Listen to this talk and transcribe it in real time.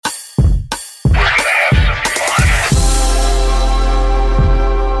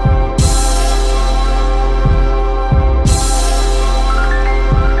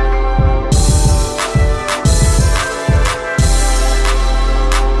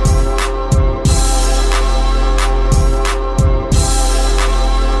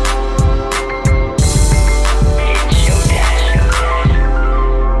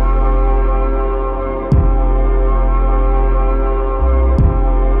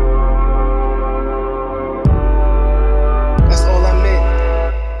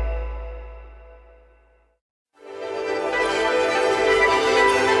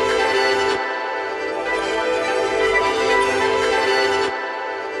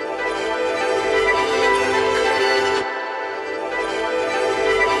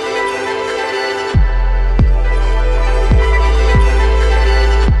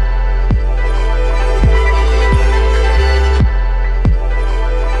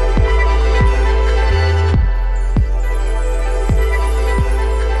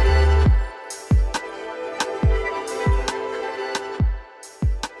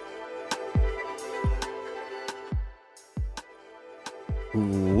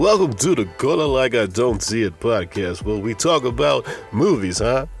Welcome to the Color Like I Don't See It podcast, where we talk about movies,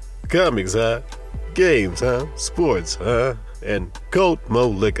 comics, games, sports, and Cold Mo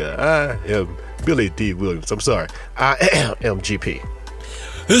Liquor. I am Billy D. Williams. I'm sorry, I am GP.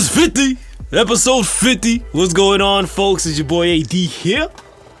 It's 50, episode 50. What's going on, folks? It's your boy AD here.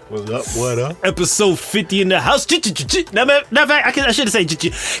 What's up? What up? Episode 50 in the house. Matter of fact, I should have said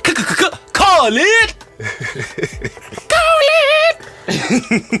call it.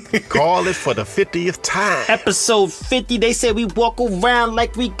 Call it for the 50th time. Episode 50. They said we walk around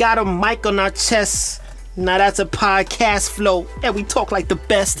like we got a mic on our chest. Now that's a podcast flow, and we talk like the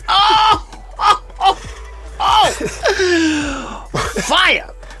best. Oh! Fire!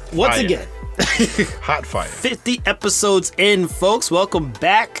 Once again. Hot fire. 50 episodes in, folks. Welcome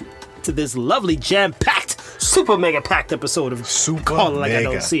back to this lovely jam-packed, super mega packed episode of Call It Like I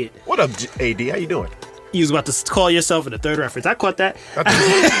Don't See It. What up, AD? How you doing? You was about to call yourself in the third reference. I caught that. What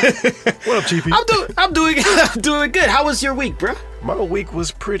up, GP? I'm doing good. How was your week, bro? My week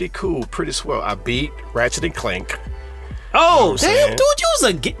was pretty cool, pretty swell. I beat Ratchet and Clank. Oh, damn,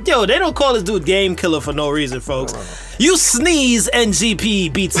 dude, yo, they don't call this dude game killer for no reason, folks. You sneeze and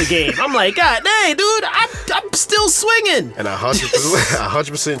GP beats a game. I'm like, God dang, dude, I'm still swinging. And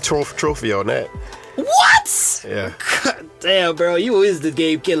 100% trophy on that. What? Yeah. God damn, bro, you is the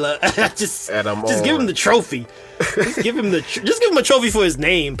game killer. just give him the trophy. Just give him a trophy for his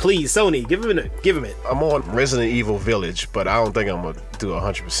name, please, Sony. Give him it. I'm on Resident Evil Village, but I don't think I'm gonna do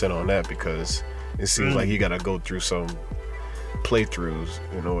 100% on that because it seems like you gotta go through some playthroughs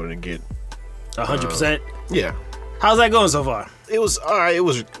in order to get 100%. Yeah. How's that going so far? It was alright. It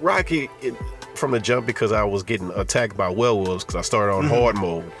was rocky from the jump because I was getting attacked by werewolves because I started on hard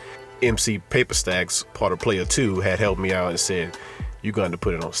mode. MC Paperstacks, part of Player 2, had helped me out and said, "You're going to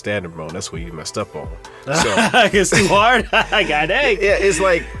put it on standard mode. That's where you messed up on." So it's too hard. I got it. Yeah, it's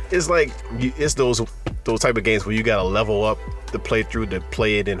those type of games where you gotta level up the playthrough to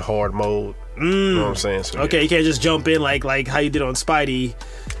play it in hard mode. You know what I'm saying? So, okay, you can't just jump in like how you did on Spidey,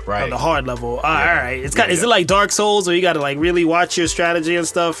 right? On the hard level. All right. Is it like Dark Souls, where you gotta like really watch your strategy and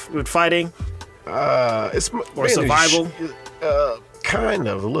stuff with fighting? It's or survival. Kind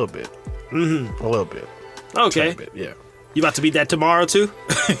of a little bit. A little bit. Okay. Bit, yeah. You about to beat that tomorrow too?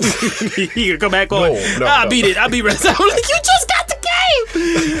 You can come back on. No. I beat it. I beat Resident Evil. I'm like, you just got the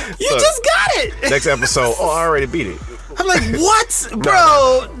game. You just got it. Next episode. Oh, I already beat it. I'm like, what,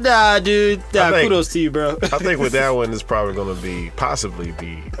 bro? Nah, dude. Kudos to you, bro. I think with that one, it's probably going to possibly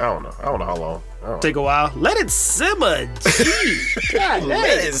be. I don't know how long. Take a while. Let it simmer. Gee. God,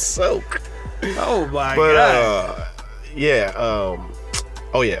 let it soak. Oh my god.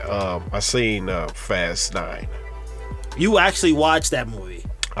 I seen Fast 9. You actually watched that movie.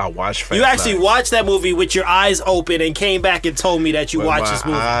 I watched Fast 9. You actually watched that movie with your eyes open and came back and told me that you watched this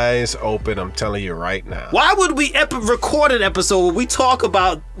movie. Eyes open, I'm telling you right now. Why would we record an episode where we talk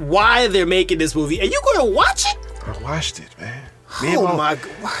about why they're making this movie and you going to watch it? I watched it, man. My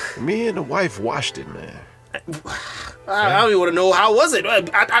God. Me and the wife watched it, man. I don't even want to know how was it.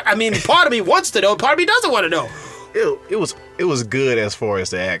 I mean, part of me wants to know, part of me doesn't want to know. It was good as far as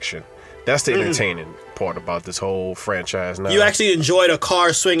the action. That's the entertaining part about this whole franchise now. You actually enjoyed a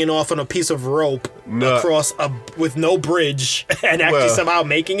car swinging off on a piece of rope across with no bridge and actually somehow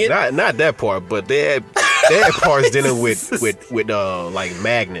making it? Not that part, but they had parts dealing with like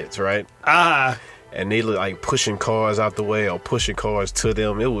magnets, right? And they look like pushing cars out the way or pushing cars to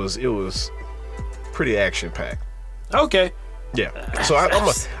them. It was pretty action packed. Okay. Yeah. So I'm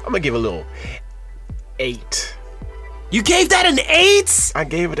gonna give it a little 8. You gave that an 8? I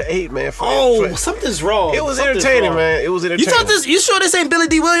gave it an 8, man. Something's wrong. It was entertaining, man. It was entertaining. You sure this ain't Billy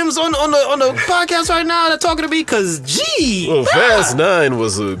D. Williams on the podcast right now that talking to me? Cause Fast 9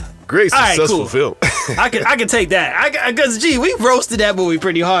 was a great successful film. I can take that. Cause we roasted that movie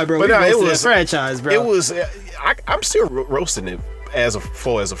pretty hard, bro. It was that franchise, bro. It was. I'm still roasting it as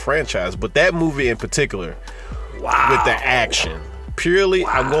far as a franchise, but that movie in particular, with the action.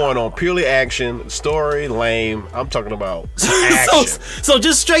 I'm going on purely action. Story lame. I'm talking about action.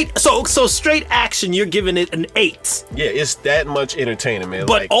 so straight action. You're giving it an 8. Yeah, it's that much entertaining, man.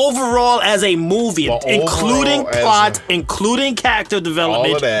 But overall, as a movie, including plot, including character development,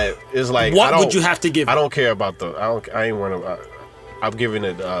 all of that is like. What would you have to give it? I don't care about I ain't worried about. I'm giving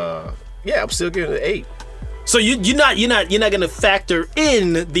it. I'm still giving it an 8. So you're not gonna factor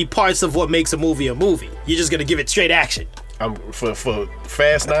in the parts of what makes a movie a movie. You're just gonna give it straight action. For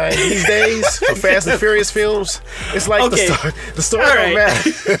Fast 9 these days, for Fast and Furious films, it's like the story don't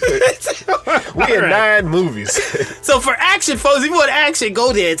matter. We in 9 movies. So for action, folks, if you want action,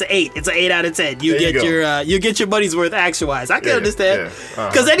 go there. It's an 8. It's an 8 out of 10. You get your money's worth action wise. I can understand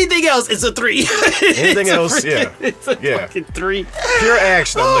because anything else, it's a 3. Anything else, it's a fucking 3. Pure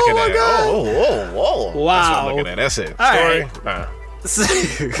action. I'm looking at. God. Whoa. Wow. That's what I'm looking at. That's it. All Story. right. Nah.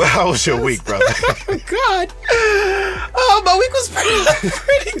 But how was your week, brother? God. Oh, my week was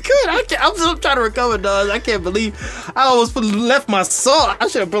pretty good. I'm still trying to recover, dog. I can't believe I almost left my salt. I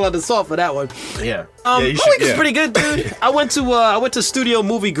should have brought out the salt for that one. Yeah. My week was pretty good, dude. I went to Studio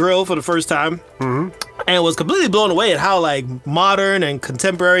Movie Grill for the first time. And was completely blown away at how like modern and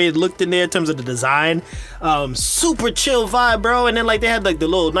contemporary it looked in there in terms of the design. Super chill vibe, bro. And then like they had like the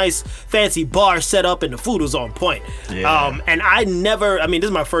little nice fancy bar set up and the food was on point. Yeah. And this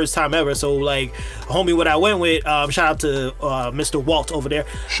is my first time ever. So like homie, what I went with, shout out to Mr. Walt over there.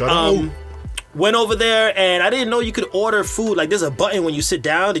 Shut up. Went over there and I didn't know you could order food. Like there's a button when you sit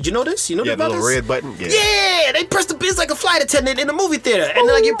down. Did you know this? You know about the little this? red button. Yeah, they press the biz like a flight attendant in a movie theater, and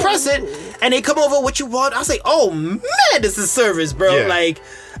then like you press it, and they come over what you want. I was like, oh man, this is service, bro. Yeah. Like,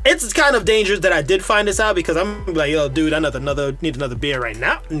 it's kind of dangerous that I did find this out because I'm like, yo, dude, I need another beer right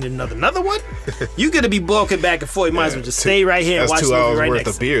now. Need another one. You gonna be walking back and forth. You might as well just stay right here and watch the movie right next. 2 hours worth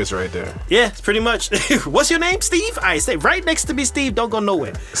next. of beers right there. Yeah, it's pretty much. What's your name, Steve? I stay right next to me, Steve. Don't go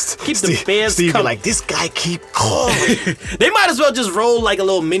nowhere. Keep the beers Steve coming. be like, this guy keep calling. They might as well just roll like a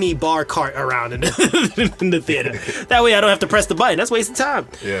little mini bar cart around in the theater. That way I don't have to press the button. That's wasting time.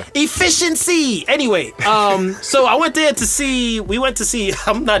 Yeah. Efficiency. Anyway, so I went there we went to see,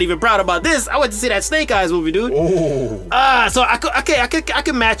 I'm not even proud about this. I went to see that Snake Eyes movie, dude. Oh. So I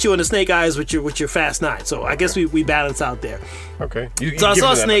can match you on the Snake Eyes with your Fast 9. So I guess we balance out there. Okay. So I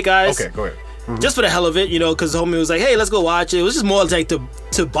saw Snake Eyes. Okay, go ahead. Just for the hell of it, because the homie was like, hey, let's go watch it. It was just more like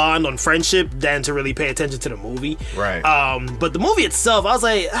to bond on friendship than to really pay attention to the movie. Right. But the movie itself, I was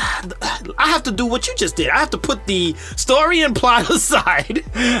like, I have to do what you just did. I have to put the story and plot aside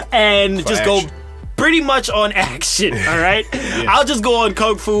and just go pretty much on action, all right? Yeah. I'll just go on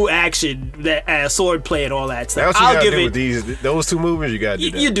kung fu action, sword play and all that stuff. That's what you gotta do with those 2 movies. You gotta do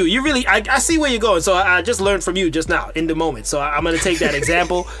that. You do. You really. I see where you're going. So I just learned from you just now in the moment. So I'm gonna take that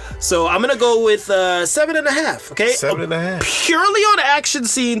example. So I'm gonna go with 7.5. Okay. 7.5. Purely on action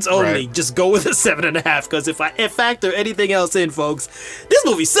scenes only. Right. Just go with a 7.5. Because if I factor anything else in, folks, this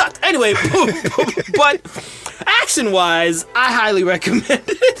movie sucked. Anyway, but action-wise, I highly recommend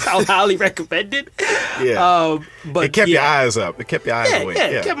it. I'll highly recommend it. Yeah. But it kept your eyes up. It kept your eyes awake. Yeah,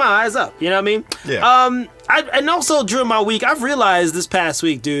 it kept my eyes up. You know what I mean? Yeah. And also during my week, I've realized this past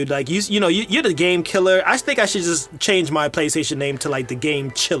week, dude, like you're the game killer. I think I should just change my PlayStation name to like the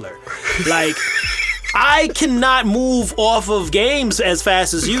game chiller. Like, I cannot move off of games as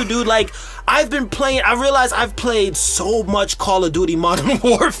fast as you, dude. Like, I realized I've played so much Call of Duty Modern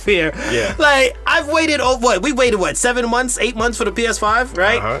Warfare. Yeah. Like, I've waited, we waited 7 months, 8 months for the PS5,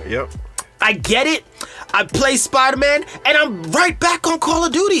 right? Yep. I get it. I play Spider-Man, and I'm right back on Call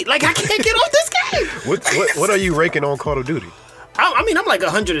of Duty. Like, I can't get off this game. What are you ranking on Call of Duty? I mean, I'm like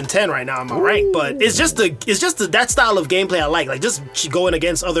 110 right now in my rank, but it's just that style of gameplay I like. Like, just going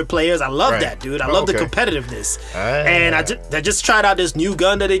against other players. I love that, dude. I love the competitiveness. And I just tried out this new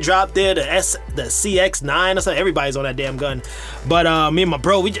gun that they dropped there, the CX9 or something. Everybody's on that damn gun. But me and my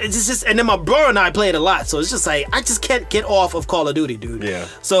bro, and then my bro and I play it a lot. So it's just like, I just can't get off of Call of Duty, dude. Yeah.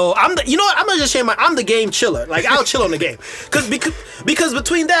 So you know what? I'm gonna just share I'm the game chiller. Like, I'll chill on the game. Because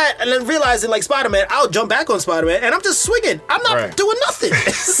between that and then realizing like Spider-Man, I'll jump back on Spider-Man and I'm just swinging. I'm not doing nothing.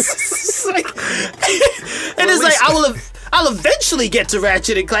 It's like, and it's like I'll eventually get to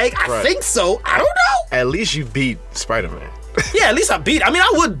Ratchet and Clank. I think so. I don't know. At least you beat Spider-Man. Yeah, at least I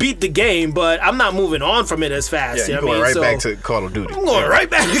would beat the game, but I'm not moving on from it as fast. Yeah, you know going what I mean? right back to Call of Duty. I'm going right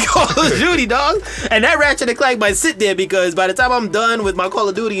back to Call of Duty, dog. And that Ratchet and Clank might sit there because by the time I'm done with my Call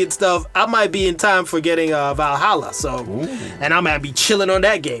of Duty and stuff, I might be in time for getting Valhalla. So, and I might be chilling on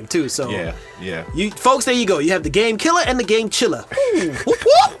that game too. So, yeah. You folks, there you go. You have the game killer and the game chiller.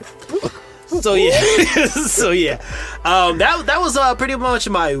 So yeah, that was pretty much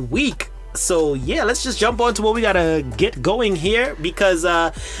my week. So yeah, let's just jump on to what we gotta get going here because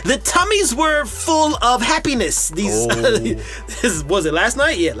the tummies were full of happiness. Was it last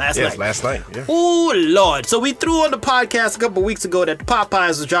night? Yeah, last night. Yes, last night. Yeah. Oh Lord! So we threw on the podcast a couple weeks ago that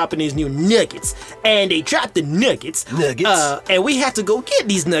Popeyes was dropping these new nuggets, and they dropped the nuggets. And we had to go get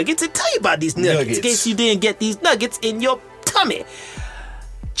these nuggets and tell you about these nuggets in case you didn't get these nuggets in your tummy.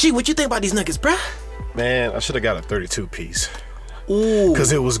 Gee, what you think about these nuggets, bruh? Man, I should have got a 32 piece. Ooh.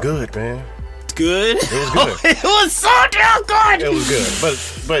 Because it was good, man. good. It was good. It was so damn good. It was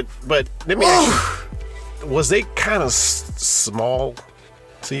good. But let me ask you, was they kind of small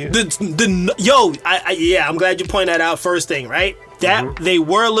to you? I'm glad you pointed that out first thing, right? That they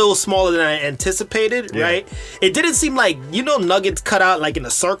were a little smaller than I anticipated, right? It didn't seem like, nuggets cut out like in a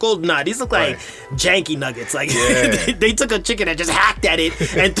circle. Nah, these look like janky nuggets. Like they took a chicken and just hacked at it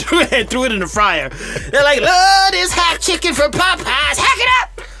and threw it in the fryer. They're like, oh, this hacked chicken from Popeyes, hack it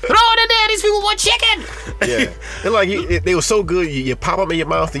up, throw it in there. These people want chicken. Yeah, they're like they were so good. You pop them in your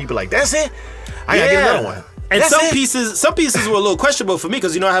mouth and you be like, that's it. I gotta get another one. And some pieces were a little questionable for me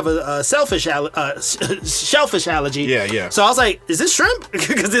because I have a shellfish allergy. Yeah. So I was like, "Is this shrimp?"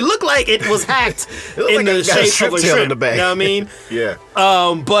 Because it looked like it was hacked in the shape of a shrimp. In the bag. You know what I mean? Yeah.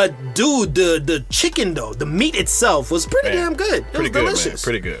 But dude, the chicken though, the meat itself was pretty damn good. It was delicious.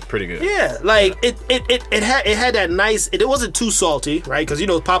 Man. Pretty good. Yeah, like it had that nice. It wasn't too salty, right? Because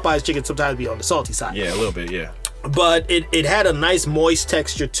Popeye's chicken sometimes be on the salty side. Yeah, a little bit. Yeah. But it had a nice moist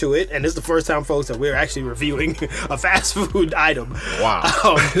texture to it, and this is the first time, folks, that we're actually reviewing a fast food item.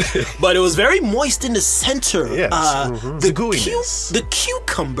 Wow! But it was very moist in the center. Yes. The gooiness. The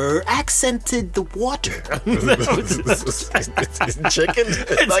cucumber accented the water. Chicken?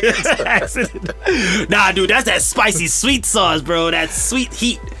 Nah, dude, that's that spicy sweet sauce, bro. That sweet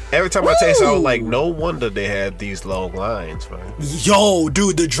heat. Every time I taste it, I was like, no wonder they had these long lines, man. Yo,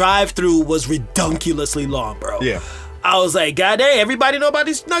 dude, the drive-through was redunculously long, bro. Yeah. I was like, God dang, everybody know about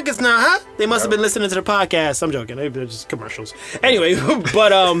these nuggets now, huh? They must have been listening to the podcast. I'm joking. They're just commercials. Anyway,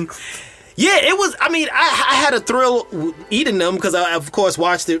 but yeah, it was. I mean, I had a thrill eating them because I, of course,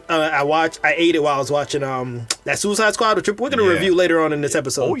 watched it. I ate it while I was watching that Suicide Squad. Which we're gonna review later on in this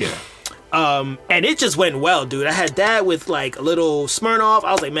episode. Oh yeah. And it just went well, dude. I had that with like a little Smirnoff.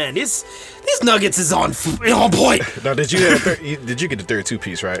 I was like, man, these nuggets is on point. Now, did you get the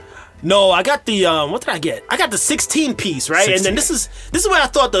 32-piece, right? No, I got the what did I get? I got the 16-piece, right? 16. And then this is where I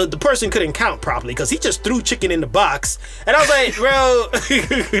thought the person couldn't count properly because he just threw chicken in the box, and I was like, bro,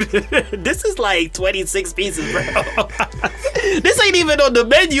 this is like 26 pieces, bro. This ain't even on the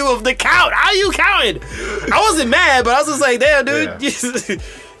menu of the count. How you counting? I wasn't mad, but I was just like, damn, dude. Yeah.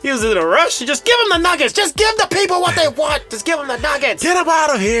 He was in a rush. Just give them the nuggets. Just give the people what they want. Just give them the nuggets. Get them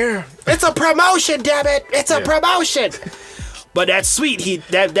out of here. It's a promotion, damn it. It's a promotion. But that sweet heat,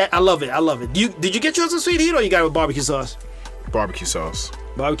 that I love it. I love it. Did you get yours with sweet heat or you got it with barbecue sauce? Barbecue sauce.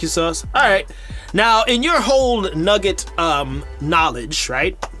 Barbecue sauce. All right. Now, in your whole nugget knowledge,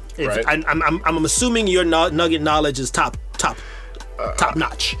 right? Right. I'm assuming your nugget knowledge is top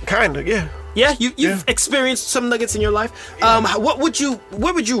notch. Kind of, yeah. Yeah, you've experienced some nuggets in your life. Yeah. Where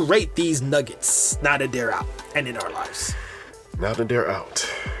would you rate these nuggets now that they're out and in our lives? Now that they're out,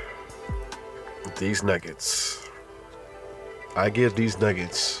 these nuggets, I give these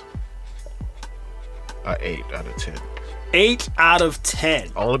nuggets an 8 out of 10. 8 out of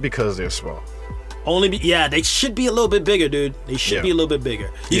 10. Only because they're small. They should be a little bit bigger, dude. They should be a little bit bigger.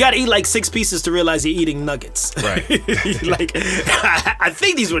 You gotta eat like 6 pieces to realize you're eating nuggets. Right. Like, I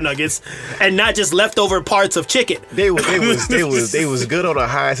think these were nuggets and not just leftover parts of chicken. They was good on the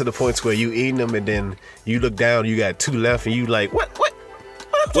high to the points where you eating them and then you look down, you got 2 left and you like, what?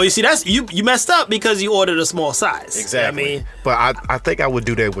 Well, you see, that's you messed up because you ordered a small size. Exactly. I mean, but I think I would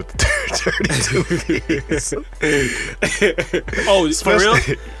do that with the 32 piece. Oh, for real?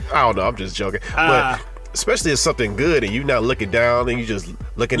 I don't know. I'm just joking. But especially if something good and you're not looking down and you just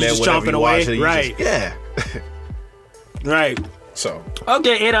looking at whatever you're watching. Right. Yeah. Right. So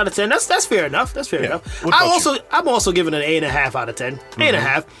okay, 8 out of 10. That's fair enough. That's fair enough. I'm also giving it an 8.5 out of 10.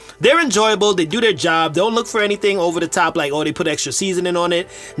 8.5. They're enjoyable. They do their job. Don't look for anything over the top like, oh, they put extra seasoning on it.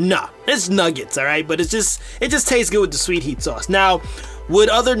 Nah, it's nuggets, all right. But it just tastes good with the sweet heat sauce. Now, would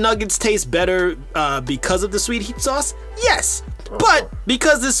other nuggets taste better because of the sweet heat sauce? Yes. But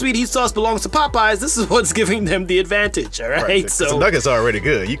because this sweet heat sauce belongs to Popeyes, this is what's giving them the advantage, all right? So the nuggets are already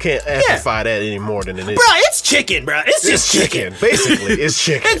good. You can't amplify that any more than it is. Bro, it's chicken, bro. It's just chicken. Basically, it's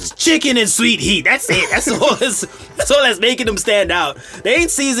chicken. It's chicken and sweet heat. That's it. That's all that's making them stand out. They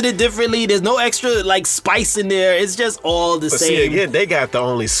ain't seasoned it differently. There's no extra like spice in there. It's just all the same. See, again, they got the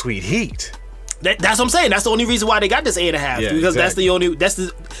only sweet heat. That's what I'm saying. That's the only reason why they got this 8.5 because exactly.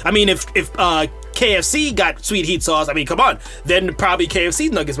 I mean, if KFC got sweet heat sauce, I mean, come on, then probably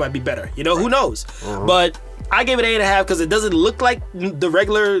KFC nuggets might be better. You know, who knows? But I gave it 8.5 because it doesn't look like the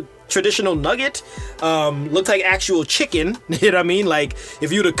regular traditional nugget. Looks like actual chicken. You know what I mean? Like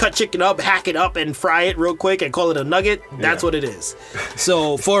if you were to cut chicken up, hack it up, and fry it real quick and call it a nugget, that's what it is.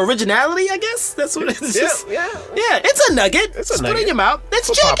 So for originality, I guess that's what it is. Yeah, it's a nugget. It's a nugget. Put it in your mouth. It's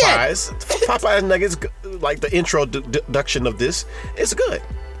chicken. Popeyes nuggets, like the introduction of this, it's good.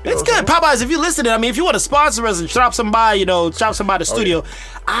 It's good. Popeyes, if you're listening, I mean, if you want to sponsor us and drop some by the studio,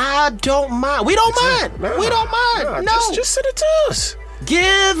 I don't mind. We don't mind. We don't mind. No. Just send it to us.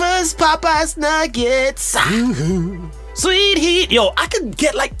 Give us Popeyes nuggets. Sweet Heat. Yo, I could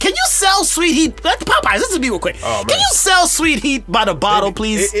get can you sell Sweet Heat? Popeyes, this is me real quick. Oh, can you sell Sweet Heat by the bottle,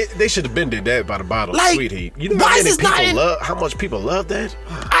 please? They should have been did that by the bottle. Sweet Heat. You know how much people love that?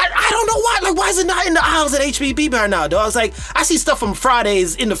 I don't know why. Why is it not in the aisles at HBB right now, dog? It's I see stuff from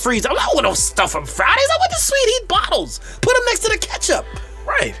Fridays in the freezer. I'm like, I want no stuff from Fridays. I want the Sweet Heat bottles. Put them next to the ketchup.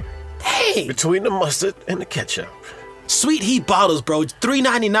 Right. Hey. Between the mustard and the ketchup. Sweet Heat bottles, bro.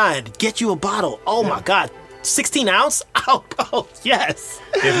 $3.99. Get you a bottle. Oh my God. 16 ounce? Oh, yes.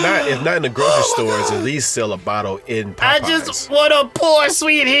 If not in the grocery stores, at least sell a bottle in Popeyes. I just want to pour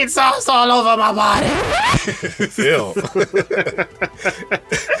Sweet Heat sauce all over my body. Phil.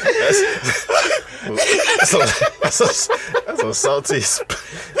 that's a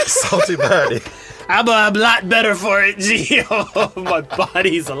salty body. I'm a lot better for it, G. Oh, my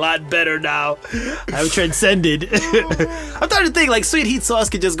body's a lot better now. I've transcended. I'm starting to think Sweet Heat sauce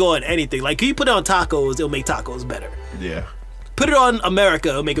could just go on anything. Can you put it on tacos? It'll make tacos better. Yeah. Put it on America.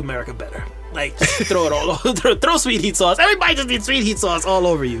 It'll make America better. Just throw it all over. Throw Sweet Heat sauce. Everybody just needs Sweet Heat sauce all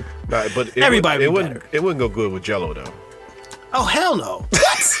over you. Nah, but it wouldn't go good with Jell-O though. Oh hell no!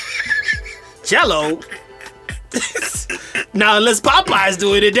 What? Jell-O. Now, unless Popeyes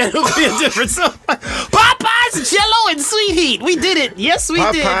doing it, then it'll be a different song. Popeyes, Jell-O, and Sweet Heat. We did it. Yes, we did,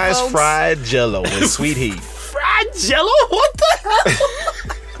 folks. Popeyes fried Jell-O and Sweet Heat. Fried Jell-O? What the hell?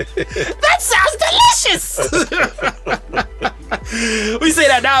 That sounds delicious. We say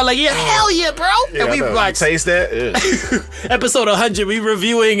that now, hell yeah, bro. Yeah, and we watched. Taste that? Episode 100. We're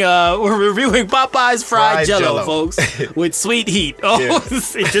reviewing Popeyes fried Jell-O, folks, with Sweet Heat. Oh, yeah.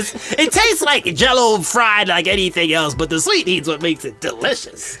 it tastes like Jell-O fried like anything else, but the Sweet Heat's what makes it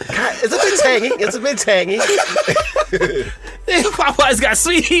delicious. God, it's a bit tangy. Popeyes got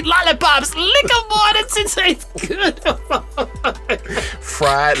Sweet Heat lollipops. Lick them more. It tastes good.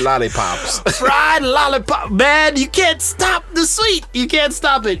 Fried lollipops. Fried lollipop. Man, you can't stop the sweet. You can't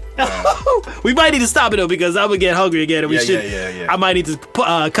stop it. We might need to stop it though because I'm gonna get hungry again, and we should. Yeah. I might need to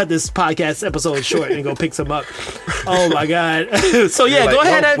cut this podcast episode short and go pick some up. Oh my God. So yeah, go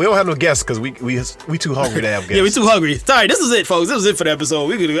ahead. We don't have no guests because we too hungry to have guests. Yeah, we too hungry. Sorry, this is it, folks. This was it for the episode.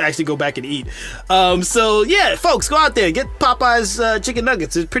 We're gonna actually go back and eat. So yeah, folks, go out there, get Popeyes chicken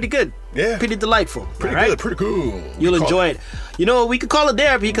nuggets. It's pretty good. Yeah, pretty delightful. Pretty good. Pretty cool. You'll enjoy it. You know, we could call it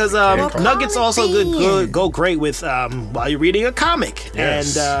there because nuggets also go great with while you're reading a comic.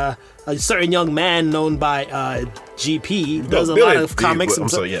 Yes. And a certain young man known by GP does a lot of comics. I'm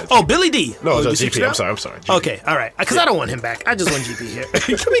sorry, yeah. Oh, Billy D. No, it's GP. I'm sorry. GP. Okay, all right. Because I don't want him back. I just want GP here.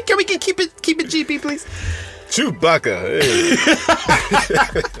 Can we keep it GP, please? Chewbacca.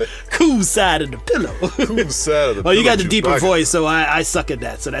 Hey. Cool side of the pillow. Cool side of the pillow. Oh, you got the deeper voice, so I suck at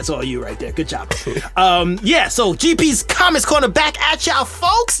that. So that's all you right there. Good job. Yeah, so GP's Comics Corner back at y'all,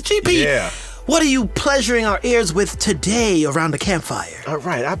 folks. GP. Yeah. What are you pleasuring our ears with today around the campfire? All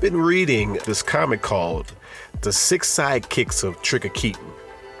right, I've been reading this comic called The Six Sidekicks of Trigger Keaton.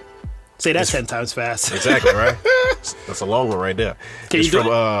 Say that 10 times fast. Exactly, right? That's a long one right there. Can you do it?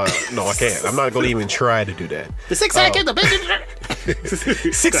 No, I can't. I'm not going to even try to do that. The six sidekick,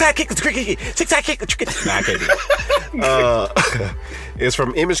 Six sidekick, the tricky. Six sidekick, the tricky. Nah, I can't do that. It's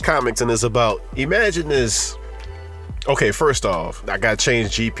from Image Comics, and it's about, imagine this. Okay, first off, I got to change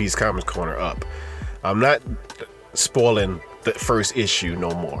GP's Comics Corner up. I'm not spoiling the first issue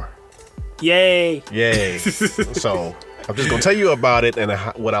no more. Yay. So I'm just going to tell you about it and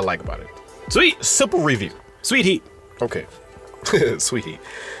what I like about it. Sweet. Simple review. Sweet Heat. Okay. Sweet Heat.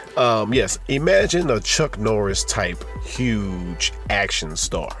 Yes, imagine a Chuck Norris type huge action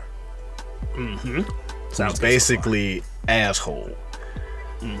star. Mm-hmm. Sounds basically asshole.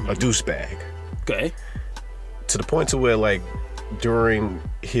 Mm-hmm. A douchebag. Okay. To the point to where, like, during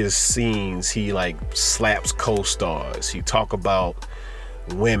his scenes, he like slaps co-stars. He talk about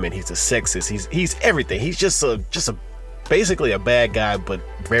women. He's a sexist. He's everything. He's just a basically a bad guy, but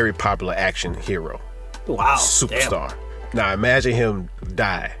very popular action hero. Wow. Superstar. Damn. Now imagine him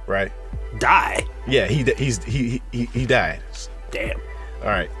die, right? Die? Yeah, he died. Damn. All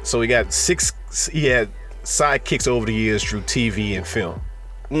right. So he had sidekicks over the years through TV and film.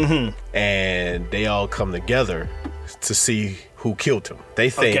 Mm-hmm. And they all come together to see who killed him. They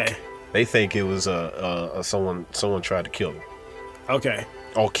think it was someone tried to kill him. Okay.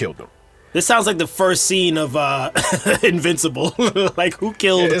 Or killed him. This sounds like the first scene of Invincible. Like who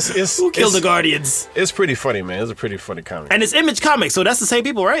killed the Guardians? It's pretty funny, man. It's a pretty funny comic. And it's Image Comics, so that's the same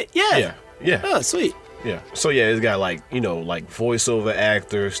people, right? Yeah. Yeah. Oh, sweet. Yeah. So yeah, it's got like voiceover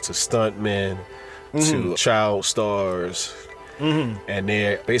actors to stuntmen to child stars, and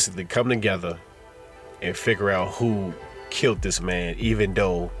they basically come together and figure out who killed this man, even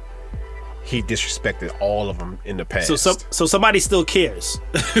though he disrespected all of them in the past. So somebody still cares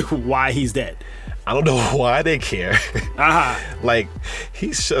why he's dead. I don't know why they care. Uh-huh.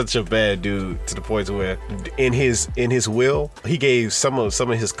 He's such a bad dude to the point where in his will, he gave some of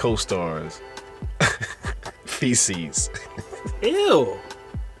his co-stars feces. Ew.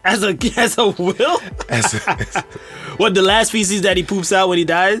 As a will? What, the last feces that he poops out when he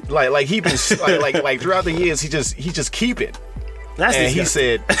dies? Like he been like throughout the years he just keep it. That's and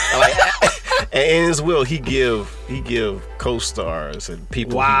disgusting. He said and in his will he give co-stars and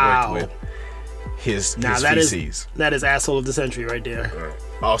people he worked with his feces. That is asshole of the century right there. Right.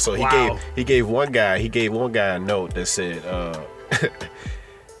 Also, he gave one guy a note that said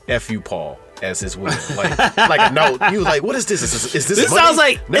F you, Paul, as his will. Like a note. He was like, what is this? Is this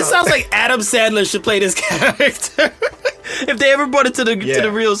money? It sounds like Adam Sandler should play this character. If they ever brought it to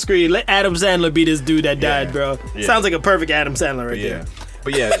the real screen, let Adam Sandler be this dude that died, bro. Yeah. Sounds like a perfect Adam Sandler right there.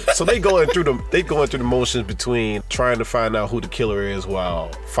 But yeah, so they going through the motions between trying to find out who the killer is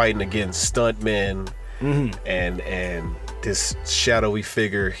while fighting against stuntmen and this shadowy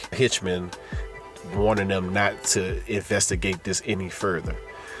figure Hitchman, warning them not to investigate this any further.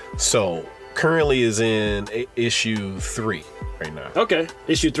 So currently is in issue 3 right now. Okay,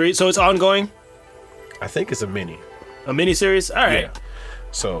 issue 3. So it's ongoing. I think it's a mini series. All right. Yeah.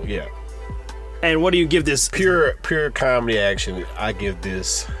 So yeah. And what do you give this? Pure comedy action. I give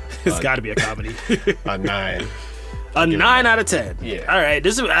this. It's got to be a comedy. A 9. A 9 out of 10. Yeah. All right.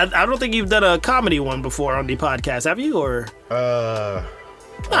 This is. I don't think you've done a comedy one before on the podcast, have you? Or I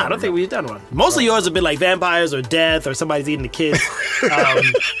don't think we've done one. Most of yours have been like vampires or death or somebody's eating the kids.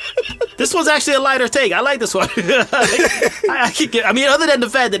 This one's actually a lighter take. I like this one. I mean, other than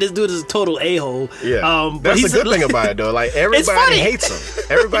the fact that this dude is a total a-hole. Yeah. That's the good thing about it, though. Like everybody hates him.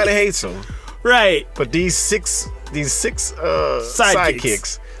 Everybody hates him. Right. But these six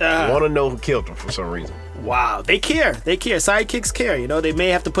sidekicks want to know who killed him for some reason. Wow. They care. Sidekicks care. You know, they may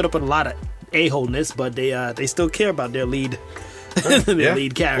have to put up with a lot of a-holeness, but they still care about their lead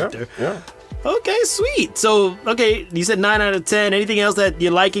lead character. Yeah. Okay, sweet. So, you said 9 out of 10. Anything else that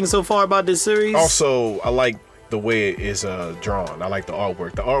you're liking so far about this series? Also, I like the way it is drawn. I like the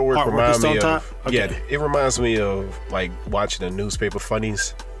artwork. The artwork reminds me of it reminds me of like watching the newspaper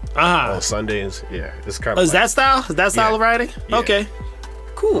funnies on Sundays. Yeah, it's kind of. Is that style? Is that style of writing? Yeah. Okay,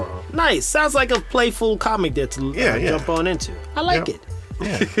 cool, nice. Sounds like a playful comic there to jump on into. I like it.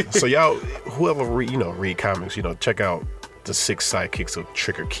 Yeah. So y'all, whoever read comics, check out the 6 sidekicks of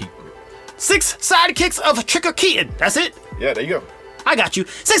Trigger Keaton. 6 sidekicks of Trigger Keaton. That's it. Yeah, there you go. I got you.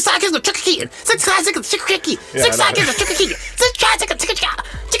 6 sidekicks of Trigger Keaton. 6 sidekicks of Trigger Keaton. 6 sidekicks of Trigger Keaton. 6 sidekicks of Trigger Keaton.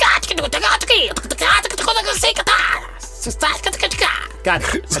 Got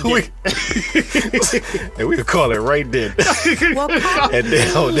it. So we could call it right then. And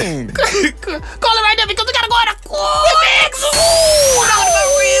then call it right there because we gotta go on a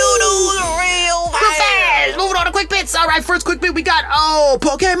real fast. Moving on to quick bits. All right, first quick bit we got.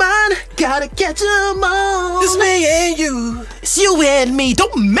 Pokemon, gotta catch 'em all. It's me and you. It's you and me.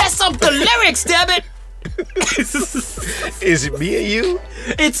 Don't mess up the lyrics, damn it. Is it me and you?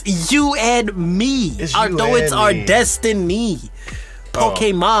 It's you and me. It's our destiny.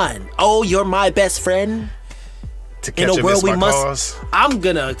 Pokemon. Oh, you're my best friend. To catch in a world we must. Cause. I'm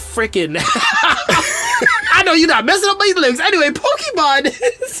gonna freaking. I know you're not messing up my lyrics. Anyway, Pokemon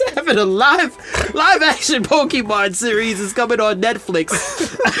is having a live action Pokemon series is coming on Netflix.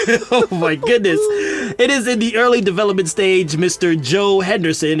 Oh my goodness. It is in the early development stage. Mr. Joe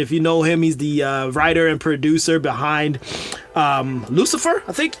Henderson, if you know him, he's the writer and producer behind Lucifer,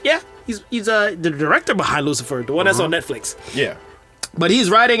 I think. Yeah, he's the director behind Lucifer, the one that's on Netflix. Yeah. But he's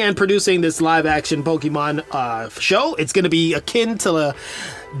writing and producing this live action Pokemon show. It's going to be akin to a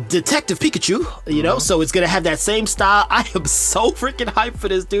Detective Pikachu, so it's going to have that same style. I am so freaking hyped for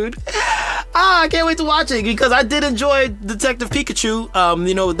this, dude. I can't wait to watch it because I did enjoy Detective Pikachu.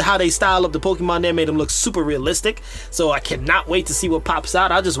 How they style up the Pokemon there made them look super realistic. So I cannot wait to see what pops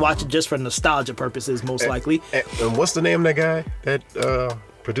out. I'll just watch it just for nostalgia purposes, most likely. And what's the name of that guy that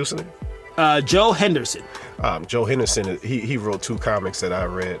producing it? Joe Henderson. Joe Henderson, he wrote 2 comics that I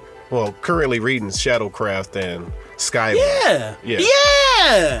read. Well, currently reading Shadowcraft and Skyward. Yeah.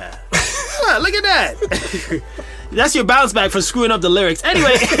 Look at that. That's your bounce back for screwing up the lyrics.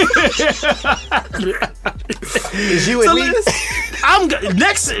 Anyway. Is you and me? I'm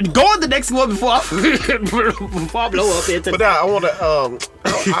next. Go on the next one before I blow up here. But now I want to.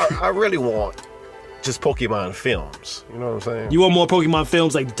 I really want just Pokemon films. You know what I'm saying? You want more Pokemon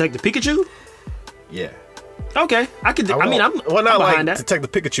films like Detective Pikachu? Yeah. Okay, I'm not behind like that.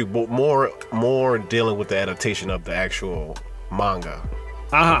 Detective Pikachu, but more dealing with the adaptation of the actual manga.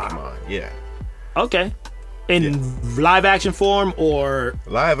 Pokemon. Yeah. Okay. In live action form or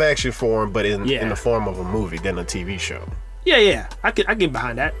live action form, but in the form of a movie, then a TV show. Yeah. I get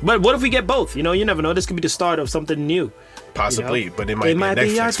behind that. But what if we get both? You never know. This could be the start of something new. Possibly, but it might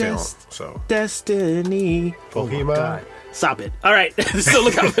be a Netflix film. So Destiny. Pokemon. Oh, stop it. All right. So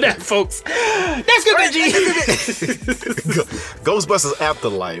look out for that, folks. That's good, G. Ghostbusters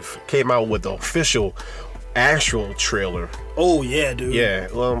Afterlife came out with the official actual trailer. Oh yeah, dude. Yeah.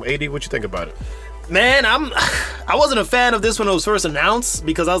 AD, what you think about it? Man, I wasn't a fan of this when it was first announced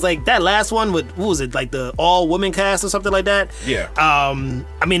because I was like, that last one with, what was it, like the all women cast or something like that? Yeah.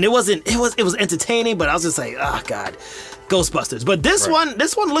 I mean, it was entertaining, but I was just like, oh god, Ghostbusters. But this one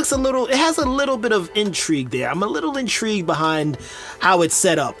looks it has a little bit of intrigue there. I'm a little intrigued behind how it's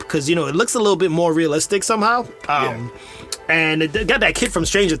set up because it looks a little bit more realistic somehow. And it got that kid from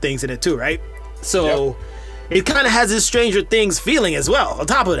Stranger Things in it too, right? So. Yep. It kind of has this Stranger Things feeling as well. On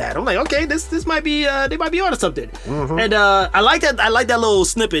top of that, I'm like, okay, this might be they might be onto something. Mm-hmm. And I like that little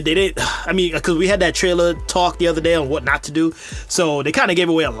snippet. They didn't. I mean, because we had that trailer talk the other day on what not to do, so they kind of gave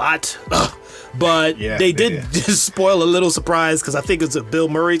away a lot. But they did just spoil a little surprise because I think it's Bill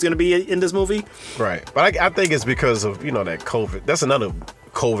Murray's going to be in this movie. Right, but I think it's because of that COVID. That's another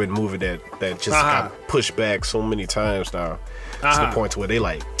COVID movie that just got pushed back so many times now to the point where they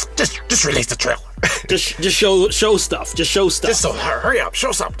like just release the trailer. just show stuff. Just show stuff. Just hurry up,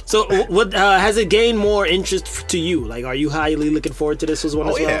 show something. So, what has it gained more interest to you? Like, are you highly looking forward to this as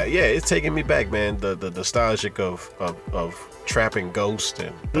well? Yeah, it's taking me back, man. The nostalgic of trapping ghosts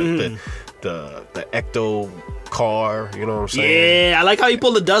and the ecto car. You know what I'm saying? Yeah, I like how you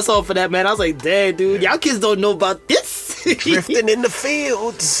pulled the dust off of that, man. I was like, dang, dude, y'all kids don't know about this. Drifting in the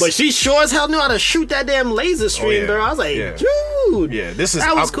fields. But she sure as hell knew how to shoot that damn laser stream, bro. I was like, dude,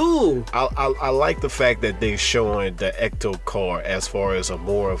 that was cool. I like the fact that they showing the ecto car as far as a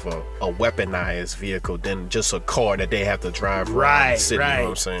more of a weaponized vehicle than just a car that they have to drive around the city. You know what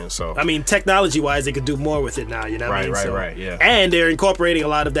I'm saying? So I mean, technology-wise, they could do more with it now. You know what I mean? Right. Yeah. And they're incorporating a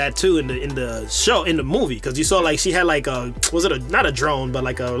lot of that too in the movie because you saw like she had like not a drone but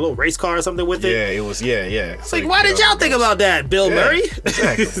like a little race car or something with it. Yeah, it was. Yeah. It's like, why did y'all think about that, Bill Murray?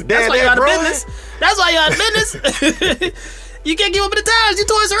 Exactly. That's why you're out of business. That's why you're out of business. You can't keep up with the times. You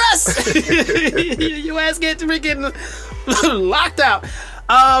Toys R Us. Your ass get freaking locked out.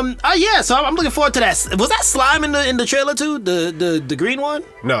 So I'm looking forward to that. Was that slime in the trailer too? The green one?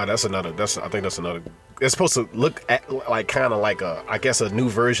 No, that's another. I think that's another. It's supposed to look like kind of like a new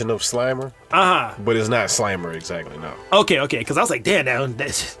version of Slimer. But it's not Slimer exactly. No. Okay. Because I was like, damn,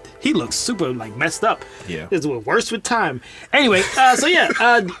 he looks super like messed up. Yeah. It's worse with time. Anyway,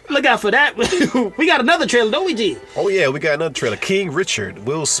 look out for that. We got another trailer, don't we, G? Oh yeah, we got another trailer. King Richard,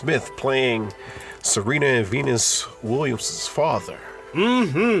 Will Smith playing Serena and Venus Williams' father.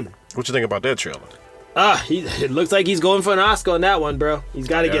 Mm-hmm. What you think about that trailer? It looks like he's going for an Oscar on that one, bro. He's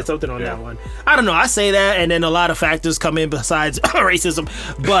got to get something on that one. I don't know. I say that, and then a lot of factors come in besides racism.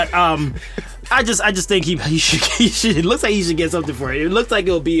 But I just think he should. It looks like he should get something for it. It looks like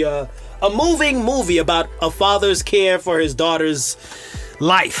it'll be a moving movie about a father's care for his daughter's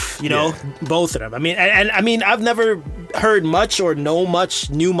life. Both of them. I mean, I mean, I've never heard much or knew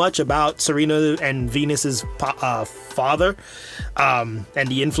much about Serena and Venus's father. And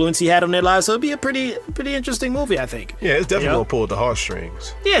the influence he had on their lives, so it'd be a pretty interesting movie, I think. Yeah, it's definitely gonna pull the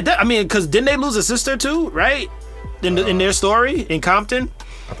heartstrings. Yeah, I mean, because didn't they lose a sister too, right? In their story in Compton.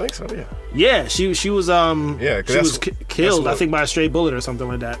 I think so. Yeah. Yeah, she was she was killed, I think, by a stray bullet or something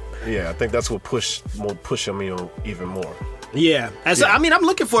like that. Yeah, I think that's what pushed him even more. Yeah, and so I mean, I'm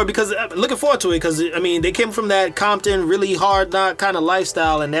looking forward to it because I mean, they came from that Compton really hard knock kind of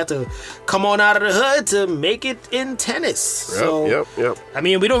lifestyle, and they had to come on out of the hood to make it in tennis. Yep. I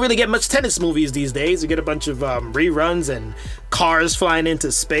mean, we don't really get much tennis movies these days. We get a bunch of reruns and cars flying into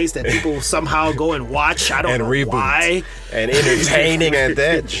space that people somehow go and watch. I don't know why. And entertaining at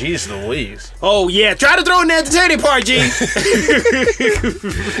that. Jeez Louise. Oh yeah, try to throw in the entertaining part, G.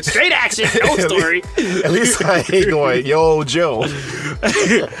 Straight action, no story. At least I ain't going, yo, Joe.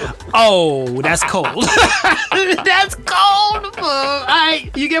 Oh, that's cold. That's cold. All right,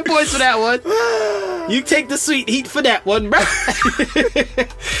 you get points for that one. You take the sweet heat for that one, bro.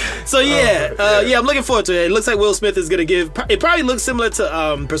 So I'm looking forward to it. It looks like Will Smith is gonna give. It probably looks similar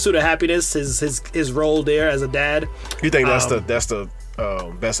to Pursuit of Happiness. His role there as a dad. You think that's the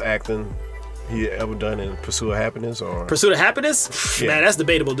best acting he ever done in Pursuit of Happiness or Pursuit of Happiness? Yeah. Man, that's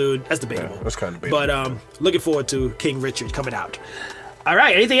debatable, dude. That's debatable. Yeah, that's kind of debatable. But looking forward to King Richard coming out. All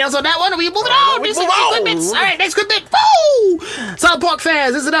right, anything else on that one? Are we moving on? All right, next quick bit. Woo! South Park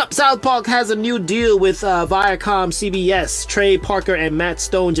fans, listen up. South Park has a new deal with Viacom CBS. Trey Parker and Matt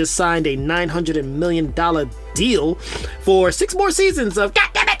Stone just signed a $900 million deal for 6 more seasons of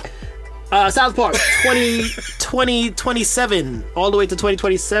South Park 2027 all the way to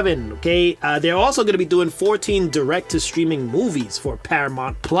 2027. Okay, they're also going to be doing 14 direct-to-streaming movies for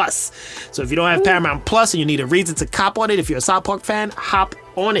Paramount Plus. So if you don't have Paramount Plus and you need a reason to cop on it, if you're a South Park fan, hop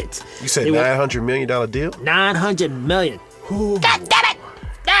on it. You said $900 million deal? $900 million. God damn it!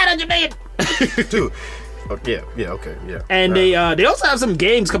 $900 million. Dude. Yeah, okay, yeah. And they also have some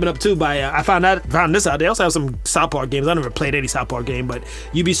games coming up too. I found this out. They also have some South Park games. I never played any South Park game, but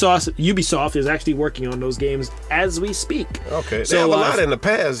Ubisoft is actually working on those games as we speak. Okay, so they have a lot in the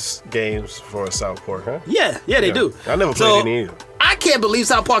past games for South Park, huh? Yeah, they do. I never played any either. I can't believe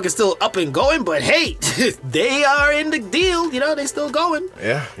South Park is still up and going, but hey, they are in the deal. You know, they still going.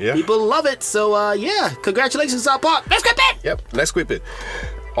 Yeah. People love it. So congratulations, South Park. Next quick bit. Yep, next quick bit.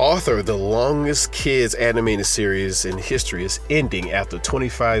 Arthur, the longest kids animated series in history, is ending after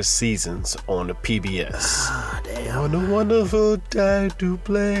 25 seasons on the PBS. Ah, damn. What a wonderful time to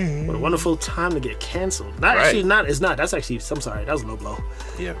play. What a wonderful time to get canceled. It's not. That's actually, I'm sorry, that was a low blow.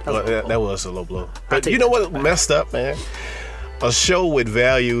 Yeah, that was a low blow. But you know what messed up, man? A show with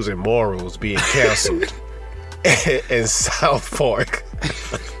values and morals being canceled in South Park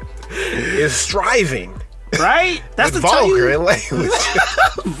is striving. Right? That's the vulgar language.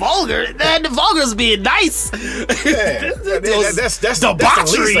 Vulgar? Man, the vulgar's being nice. Yeah, that's the least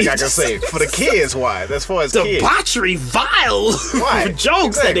thing I can say. For the kids, why? As far as debauchery, kids. Vile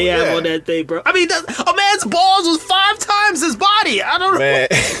jokes that they have on that thing, bro. I mean, a man's balls was 5 times his body. I don't know. Man.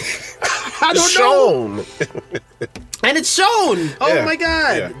 I don't know. And it's shown. Oh my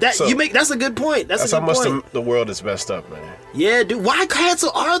God. Yeah. That's a good point. That's a good how point. much the world is messed up, man. Yeah, dude. Why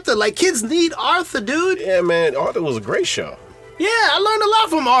cancel Arthur? Like, kids need Arthur, dude. Yeah, man. Arthur was a great show. Yeah, I learned a lot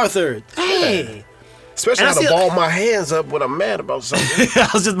from Arthur. Hey. Yeah. Especially how to ball my hands up when I'm mad about something. I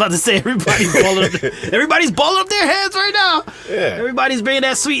was just about to say everybody's balling up their hands right now. Yeah. Everybody's bringing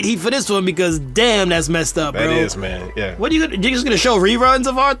that sweet heat for this one because damn, that's messed up, bro. That is, man. Yeah. What are you just gonna show reruns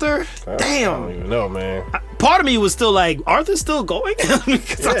of Arthur? Damn. I don't even know, man. Part of me was still like, Arthur's still going?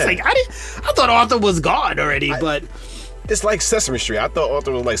 Because I was like, I thought Arthur was gone already, but it's like Sesame Street. I thought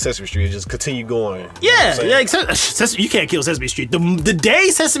Arthur was like Sesame Street. Just continue going. Yeah. You can't kill Sesame Street. The day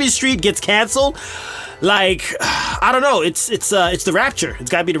Sesame Street gets canceled, like, I don't know. It's the Rapture.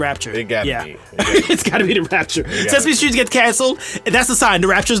 It's gotta be the Rapture. It gotta be. It's gotta be the Rapture. Sesame Street gets canceled. That's the sign. The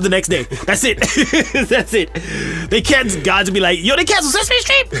Rapture's the next day. That's it. That's it. They can't. Gods will be like, yo, they canceled Sesame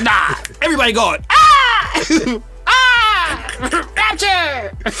Street. Nah. Everybody going.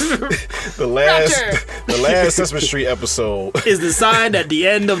 Rapture. The last Sesame Street episode is the sign that the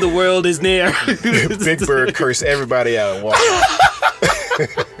end of the world is near. Big Bird cursed everybody out and walked.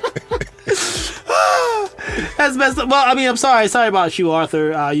 That's messed up. Well, I mean, I'm sorry about you,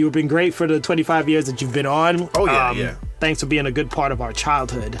 Arthur. You've been great for the 25 years that you've been on. Oh, yeah. Thanks for being a good part of our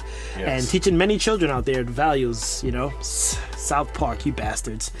childhood and teaching many children out there the values, you know. South Park, you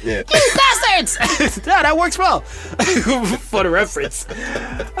bastards. Yeah. You bastards! Yeah, that works well for the reference.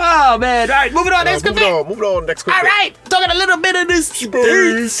 Oh, man. All right, moving on. Moving on. Next quick. All right. Talking a little bit of this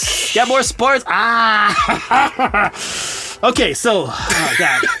sports. Got more sports? Okay, so, oh,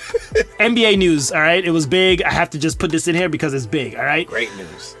 God. NBA news, all right? It was big. I have to just put this in here because it's big, all right? Great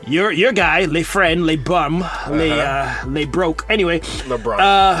news. Your guy, Les Friend, Les Bum, Les Broke. Anyway.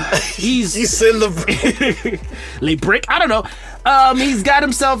 LeBron. He's... You said LeBron. Les Brick? I don't know. He's got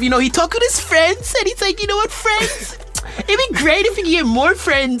himself, he talked with his friends, and he's like, you know what, friends? It'd be great if we could get more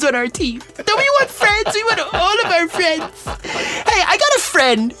friends on our team. Don't we want friends? We want all of our friends. Hey, I got a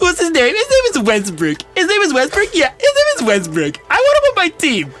friend. What's his name? His name is Westbrook. His name is Westbrook? Yeah, his name is Westbrook. I want him on my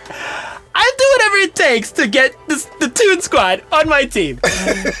team. I'll do whatever it takes to get the Toon Squad on my team.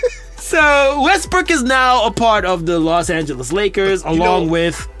 So Westbrook is now a part of the Los Angeles Lakers, along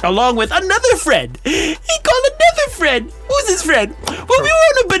with another friend. He called another friend. Who's his friend? Well, we were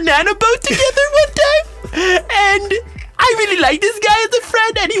on a banana boat together one time, and I really like this guy as a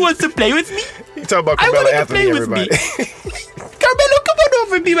friend, and he wants to play with me. You talking about Carmelo Anthony, everybody. Carmelo, come on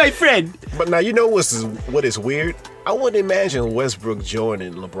over and be my friend. But now you know what is weird? I wouldn't imagine Westbrook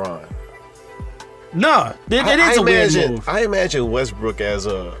joining LeBron. No, it is a weird move. I imagine Westbrook as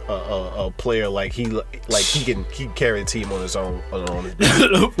a player like he can carry a team on his own alone.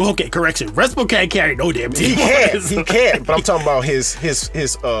 Okay, correction. Westbrook can't carry no damn team. He can't. But I'm talking about his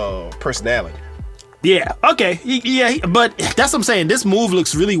personality. Yeah, okay. But that's what I'm saying. This move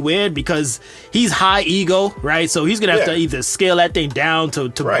looks really weird because he's high ego, right? So he's going to have to either scale that thing down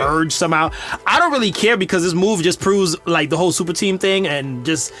to merge somehow. I don't really care because this move just proves like the whole super team thing and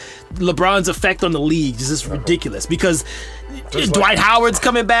just LeBron's effect on the league is just ridiculous because Dwight Howard's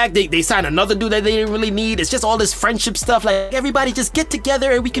coming back. They signed another dude that they didn't really need. It's just all this friendship stuff. Like, everybody just get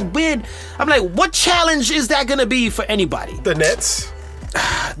together and we can win. I'm like, what challenge is that going to be for anybody? The Nets?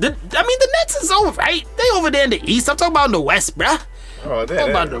 The Nets is over, right? They over there in the East. I'm talking about in the West, bruh. Oh,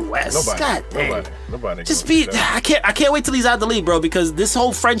 about the West. Nobody. Just be. I can't wait till he's out the league, bro. Because this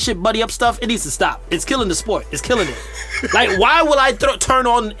whole friendship buddy up stuff, it needs to stop. It's killing the sport. It's killing it. Like, why will I turn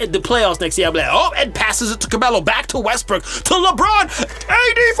on the playoffs next year? I'm like, oh, Ed passes it to Carmelo, back to Westbrook, to LeBron,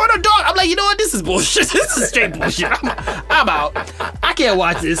 AD for the dog. I'm like, you know what? This is bullshit. This is straight bullshit. I'm out. I can't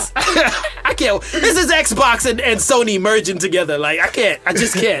watch this. I can't. This is Xbox and Sony merging together. Like, I can't. I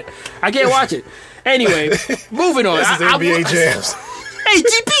just can't. I can't watch it. Anyway, moving on. This is NBA Jams. Hey,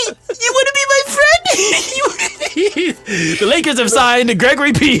 GP, you want to be my friend? The Lakers have signed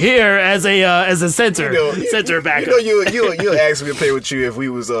Gregory P. here as a center backup. You'll ask me to play with you if we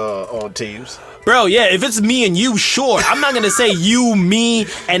was on teams. Bro, yeah, if it's me and you, sure. I'm not going to say you, me,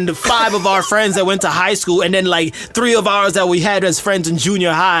 and the 5 of our friends that went to high school, and then like 3 of ours that we had as friends in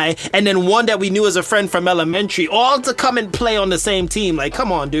junior high, and then 1 that we knew as a friend from elementary, all to come and play on the same team. Like,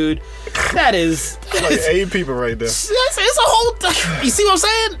 come on, dude. That is... like 8 people right there. It's a whole... You see what I'm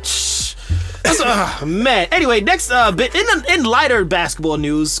saying? Man. Anyway, next bit in lighter basketball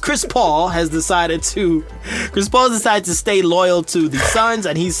news, Chris Paul has decided to stay loyal to the Suns,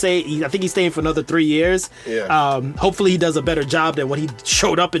 and I think he's staying for another 3 years. Yeah. Hopefully he does a better job than what he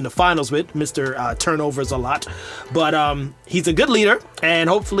showed up in the finals with, Mr. Turnovers a lot. But he's a good leader, and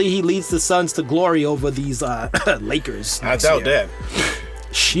hopefully he leads the Suns to glory over these Lakers. I doubt that.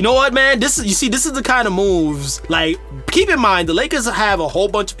 You know what, man? This is the kind of moves. Like, keep in mind, the Lakers have a whole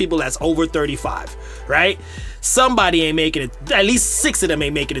bunch of people that's over 35, right? Somebody ain't making it. At least 6 of them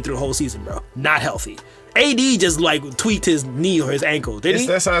ain't making it through the whole season, bro. Not healthy. AD just like tweaked his knee or his ankle. Did he?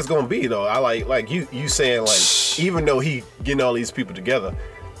 That's how it's gonna be, though. I like you saying, like, even though he getting all these people together,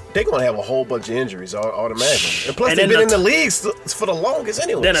 they're going to have a whole bunch of injuries automatically. And plus, they've been in the league for the longest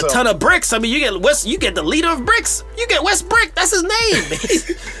anyway. Then a ton of bricks. I mean, you get the leader of bricks. You get West Brick. That's his name.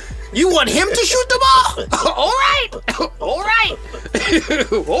 You want him to shoot the ball? All right.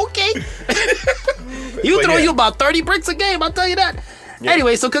 Okay. He'll throw you about 30 bricks a game, I'll tell you that. Yeah.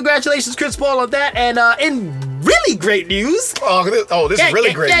 Anyway, so congratulations, Chris Paul, on that. And in really great news. This is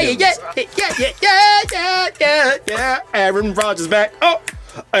really great news. Yeah. Aaron Rodgers back. Oh.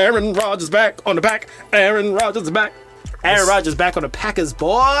 Aaron Rodgers back on the pack. Aaron Rodgers is back. Aaron Rodgers back on the Packers,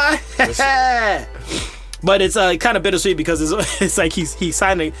 boy. But it's kind of bittersweet because it's like he's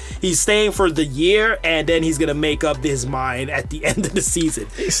staying for the year, and then he's gonna make up his mind at the end of the season.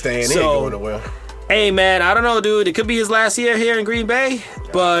 He's staying. He ain't going nowhere. Hey man, I don't know, dude. It could be his last year here in Green Bay,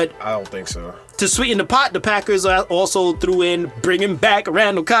 but I don't think so. To sweeten the pot, the Packers also threw in bringing back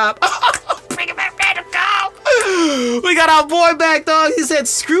Randall Cobb. Bringing back Randall Cobb. We got our boy back, dog. He said,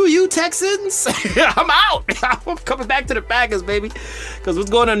 "Screw you, Texans. I'm out. I'm coming back to the Packers, baby." Because what's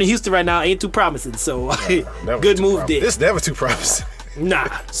going on in Houston right now ain't too promising. So, good move there. It's never too promising. Nah.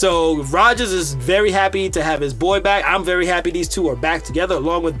 So Rodgers is very happy to have his boy back. I'm very happy these two are back together,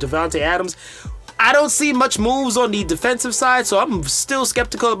 along with Devontae Adams. I don't see much moves on the defensive side, so I'm still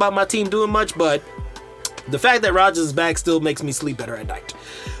skeptical about my team doing much, but the fact that Rodgers is back still makes me sleep better at night.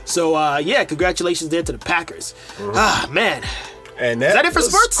 So, congratulations there to the Packers. Man. And is that it for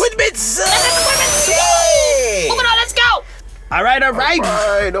sports? Quidmits! Moving on, let's go! All right.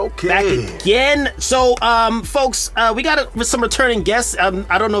 Okay. Back again. So, folks, we got some returning guests.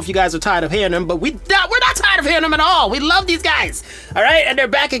 I don't know if you guys are tired of hearing them, but we're not tired of hearing them at all. We love these guys. All right, and they're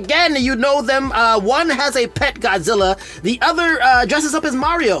back again. You know them. One has a pet Godzilla. The other dresses up as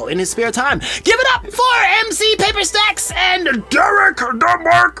Mario in his spare time. Give it up for MC Paper Stacks and Derek the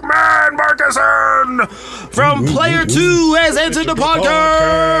Markman Markison from Player 2 has entered the podcast.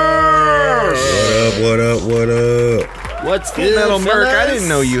 What up? What's good, Metal Merc? fellas? I didn't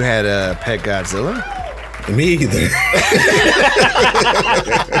know you had a pet Godzilla. Me either.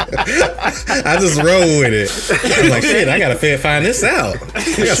 I just roll with it. I'm like, shit, I gotta find this out.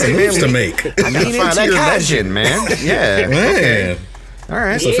 I got some moves to make. I gotta find that Kaijin, man. Yeah. Man. All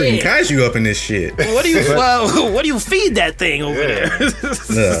right. So freaking kaiju up in this shit. What do you feed that thing over there?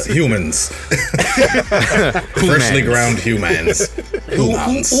 Humans. Freshly ground humans.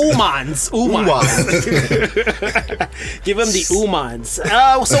 Umans. Give him the umans.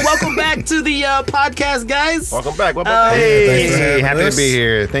 So welcome back to the podcast, guys. Welcome back. Hey, happy to be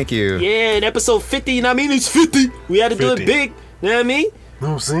here. Thank you. Yeah, in episode 50, you know what I mean? It's 50. We had to do it big. You know what I mean? Know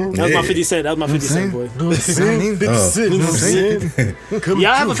what I'm saying? That was my 50 Cent. That was my 50 Cent, boy. Know what I'm saying? 50 Cent.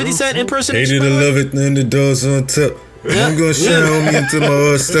 Y'all have a 50 Cent impersonation? They did love it and the doors on top. I'm gonna show me into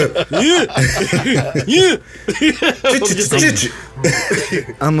my step.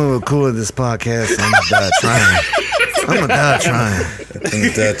 I'm gonna record this podcast. I'm gonna die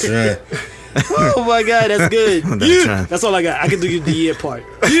trying. Oh my God, that's good. That's all I got. I can do the year part.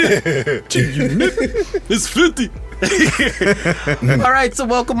 It's 50. All right, so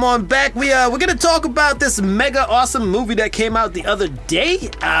welcome on back. We're gonna talk about this mega awesome movie that came out the other day.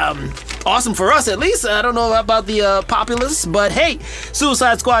 Awesome for us, at least. I don't know about the populace, but hey,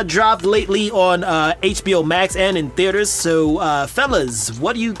 Suicide Squad dropped lately on HBO Max and in theaters. So, fellas,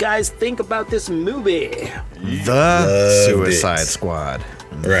 what do you guys think about this movie? The Suicide Squad.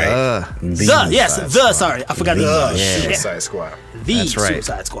 Right. Sorry, I forgot the Suicide Squad. That's right.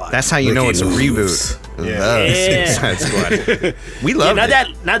 Suicide Squad. That's how you know it's a reboot. The Suicide Squad. We love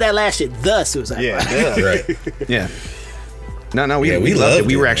it. Not that last shit. The Suicide Squad. Right. Yeah. No, we loved it.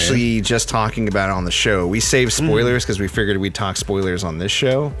 We were actually just talking about it on the show. We saved spoilers because we figured we'd talk spoilers on this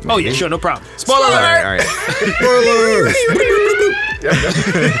show. Maybe. Oh yeah, sure, no problem. Spoiler alert! All right. Spoilers!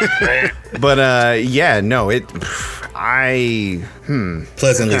 But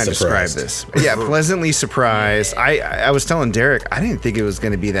pleasantly surprised. Describe this. Yeah, pleasantly surprised. I was telling Derek, I didn't think it was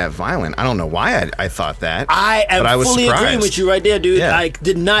going to be that violent. I don't know why I thought that. I am fully agreeing with you right there, dude. Yeah. I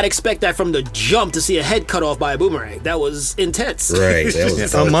did not expect that from the jump to see a head cut off by a boomerang. That was intense. Right. That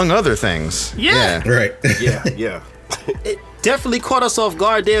was among other things. Yeah. Right. Yeah. It definitely caught us off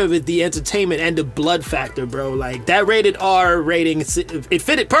guard there with the entertainment and the blood factor, bro. Like that rated R rating, it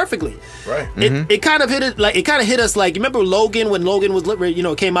fit it perfectly. Right. It kind of hit it like it kind of hit us like, you remember Logan when Logan was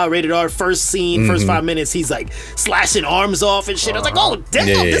came out rated R, first scene, first 5 minutes, he's like slashing arms off and shit. I was like, oh damn,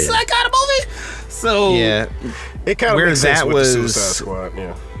 this is that kind of movie. So it kind of where makes that sense with was the Suicide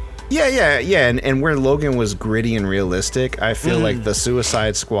Squad. Yeah, and where Logan was gritty and realistic, I feel like the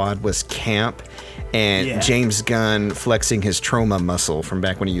Suicide Squad was camp. And James Gunn flexing his trauma muscle from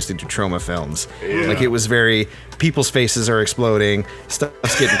back when he used to do trauma films. Yeah. Like, it was very, people's faces are exploding,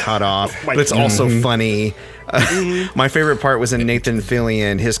 stuff's getting cut off, but it's also funny. My favorite part was in Nathan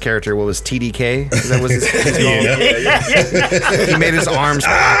Fillion, his character, what was TDK? That was his name. He made his arms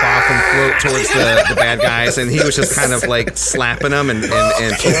pop off and float towards the bad guys, and he was just kind of like slapping them and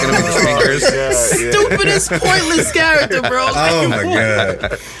poking them with his fingers. Stupidest, pointless character, bro. Oh my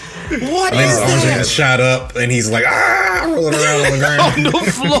God. What and is his arms that? get shot up, and he's like, rolling around on the ground. On the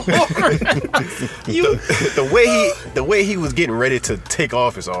floor. The way he was getting ready to take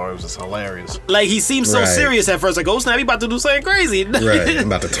off his arms is hilarious. Like, he seemed so serious at first. Like, oh snap, he about to do something crazy. Right, I'm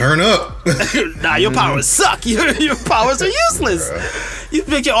about to turn up. Nah, your powers suck. Your powers are useless. You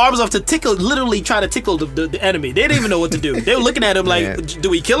pick your arms off to tickle, literally try to tickle the enemy. They didn't even know what to do. They were looking at him like, do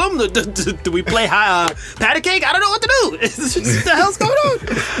we kill him? Do we play patty cake? I don't know what to do. What the hell's going on?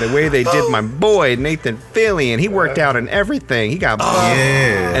 The way they did my boy Nathan Fillion, he worked out in everything. He got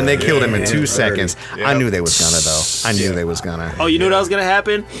and they killed him in 2 seconds. I knew they was gonna though. I knew they was gonna. Oh, you knew that was gonna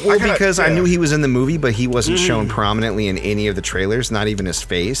happen? Well, because I knew he was in the movie, but he wasn't shown prominently in any of the trailers, not even his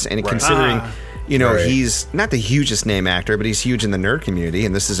face. And considering, he's not the hugest name actor, but he's huge in the nerd community,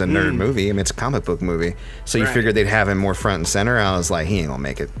 and this is a nerd movie. I mean, it's a comic book movie, so you figured they'd have him more front and center. I was like, he ain't gonna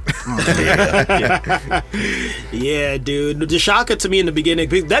make it. Yeah, dude. The shocker to me in the beginning,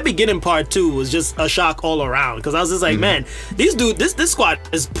 that beginning part too, was just a shock all around. Because I was just like, man, this squad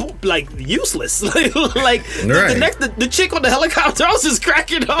is like useless. The chick on the helicopter, I was just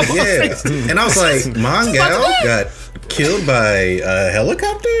cracking up. Yeah, and I was like, Mongal got killed by a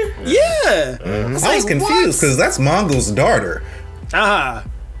helicopter? Yeah. I was confused because that's Mongal's daughter. Yeah,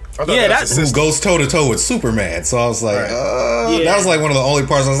 that's who goes toe to toe with Superman. So I was like, that was like one of the only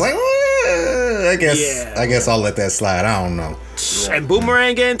parts I was like, I guess I'll let that slide. I don't know. And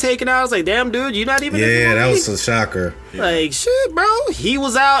Boomerang getting taken out. I was like, damn, dude, you're not even in the movie? That was a shocker. Like, shit, bro. He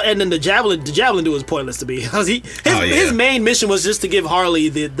was out, and then the javelin dude was pointless to me. His main mission was just to give Harley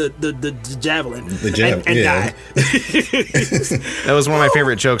the javelin. And die. That was one of my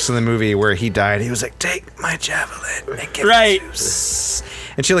favorite jokes in the movie where he died. He was like, take my javelin and give it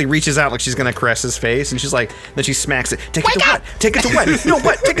to And she like reaches out like she's gonna caress his face, and she's like, then she smacks it. Take it to what? Take it to what? No,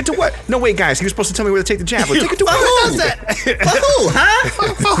 what? Take it to what? No, wait, guys. He was supposed to tell me where to take the jab. Like, take it to what? Who does that? For who, huh?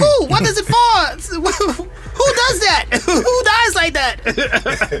 For who? What is it for? Who does that? Who dies like that?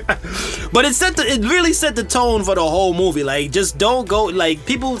 But it really set the tone for the whole movie. Like, just don't go, like,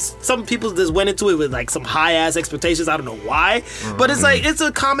 some people just went into it with like some high ass expectations. I don't know why, but it's like, it's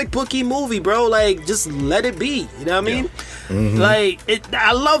a comic booky movie, bro. Like, just let it be. You know what I mean? Like,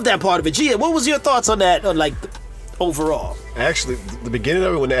 I love that part of it. Gia, what was your thoughts on that? Like, overall? Actually, the beginning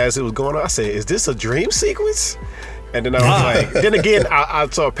of it, as it was going on, I said, "Is this a dream sequence?" And then I was like, then again, I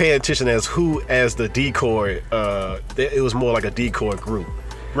started paying attention as the decoy. It was more like a decoy group.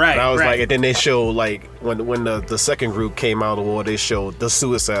 Right. And I was like, and then they showed like when the second group came out of the war, they showed the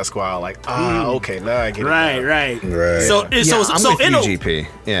Suicide Squad. Like, okay, now I get it. Right. So I'm with you, GP.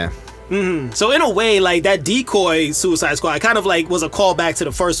 Yeah. So in a way, like that decoy Suicide Squad kind of like was a callback to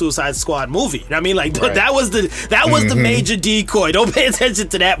the first Suicide Squad movie. You know what I mean, like that was the major decoy. Don't pay attention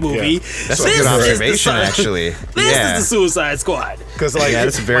to that movie. Yeah. That's a good observation, actually. This is the Suicide Squad. Because like,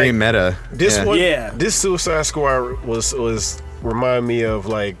 it's very meta. This Suicide Squad was remind me of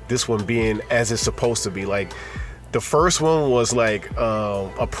like this one being as it's supposed to be. Like the first one was like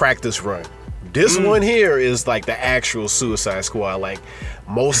a practice run. This one here is like the actual Suicide Squad. Like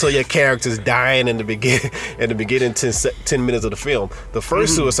most of your characters dying in the beginning 10 minutes of the film. The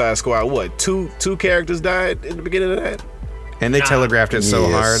first Suicide Squad, what, two characters died in the beginning of that? And they telegraphed it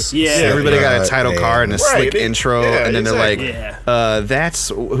so hard. Yeah. Everybody got a title card and a slick intro, and then they're like, that's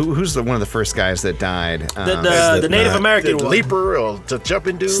who's one of the first guys that died? The Native American the leaper or the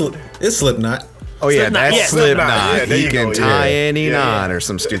jumping dude? It's Slipknot. Oh yeah, that's Slipknot. Yeah, you can tie any knot or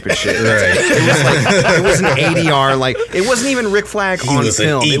some stupid shit. Right. It was an ADR, like it wasn't even Rick Flag on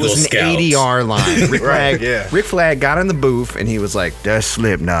film. It was an ADR line. Rick Flag got in the booth and he was like, "That's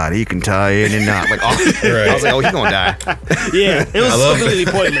Slipknot. He can tie any knot." Like, I was like, "Oh, he's gonna die." Yeah, it was completely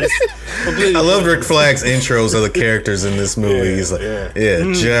pointless. I love Rick Flag's intros of the characters in this movie. He's like,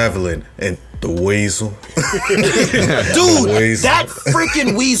 Javelin and the Weasel. Dude, that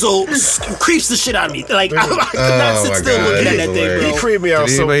freaking Weasel creeps the shit out of me. Like, I could not sit still looking at that thing, bro. He creeped me out.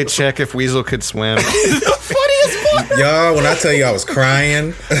 Did anybody check if Weasel could swim? Funniest part. Y'all, when I tell you I was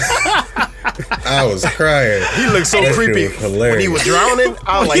crying, I was crying. He looked so creepy when he was drowning.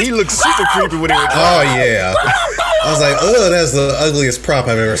 I was like, he looked super creepy when he was drowning. Oh yeah. I was like, oh, that's the ugliest prop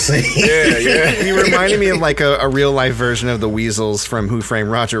I've ever seen. Yeah. He reminded me of like a real life version of the Weasels from Who Framed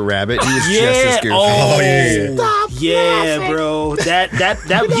Roger Rabbit. He was just as goofy. Oh yeah. Stop laughing. Bro.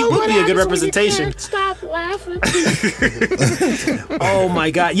 That he would be a good representation. Stop laughing. Oh my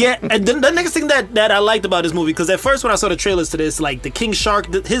god. Yeah, and the next thing that I liked about this movie, because at first when I saw the trailers to this, like the King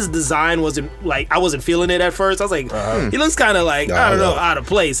Shark, his design wasn't like, I wasn't feeling it at first. I was like, he looks kind of like, I don't know, out of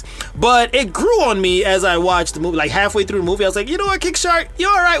place. But it grew on me as I watched the movie. Like halfway through the movie, I was like, you know what, King Shark,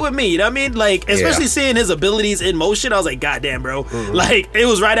 you're all right with me. You know what I mean? Like, especially seeing his abilities in motion, I was like, God damn, bro. Like, it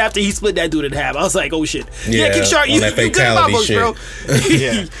was right after he split that dude in half. I was like, oh shit. Yeah, King Shark, you good in my books, bro.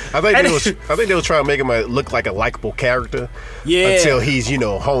 Yeah. I think they were trying to make him look like a likable character. Yeah. Until he's,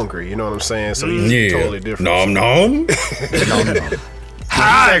 hungry. You know what I'm saying? So he's totally different. Nom nom. Nom nom. He's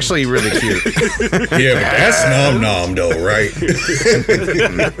actually really cute. Yeah, but that's nom nom though, right?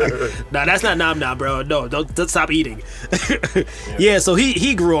 Nah, that's not nom nom, bro. No, don't stop eating. Yeah, so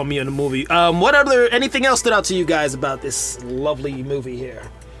he grew on me in the movie. Anything else stood out to you guys about this lovely movie here?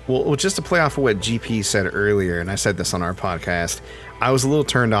 Well, just to play off of what GP said earlier, and I said this on our podcast, I was a little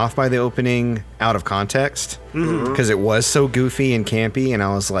turned off by the opening out of context because it was so goofy and campy, and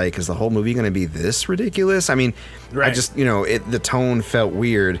I was like, is the whole movie going to be this ridiculous? I mean, I just, the tone felt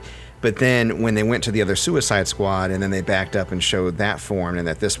weird. But then when they went to the other Suicide Squad and then they backed up and showed that form and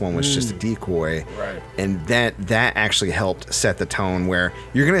that this one was just a decoy, and that actually helped set the tone where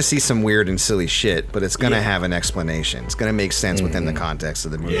you're going to see some weird and silly shit, but it's going to have an explanation. It's going to make sense within the context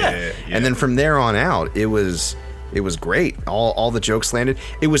of the movie. And then from there on out, it was great. All the jokes landed.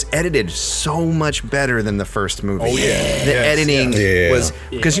 It was edited so much better than the first movie. Oh yeah, the editing was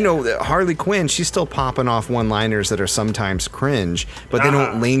because Harley Quinn, she's still popping off one-liners that are sometimes cringe, but they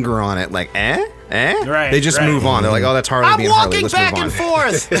don't linger on it like Right. They just move on. They're like, oh, that's Harley being Harley. Let's move on. I'm walking back and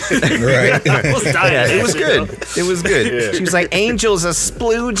forth. Right. It was good. It was good. Yeah. She was like, angels are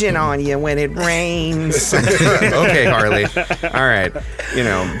splooging on you when it rains. Okay, Harley. All right.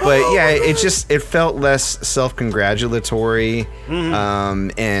 But yeah, it felt less self-congratulatory.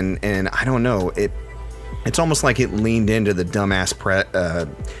 And I don't know, it's almost like it leaned into the dumbass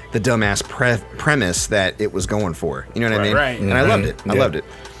premise that it was going for. You know what I mean? Right. And I loved it. I loved it.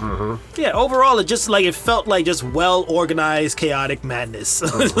 Mm-hmm. Yeah, overall, it felt like just well organized, chaotic madness.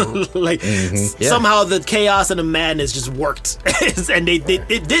 Somehow the chaos and the madness just worked, and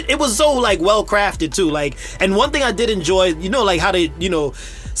it was so like well crafted too. Like, and one thing I did enjoy, like how they,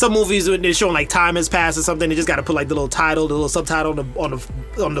 some movies when they're showing like time has passed or something, they just got to put like the little subtitle on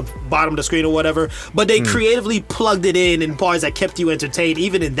the bottom of the screen or whatever. But they creatively plugged it in parts that kept you entertained,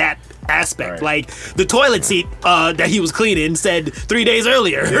 even in that aspect. Right. Like the toilet seat that he was cleaning said 3 days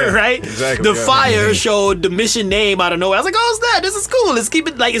earlier, right? Exactly. The fire showed the mission name out of nowhere. I was like, oh, it's that. This is cool.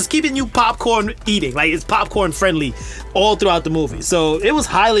 It's keeping you popcorn eating. Like, it's popcorn friendly all throughout the movie. So it was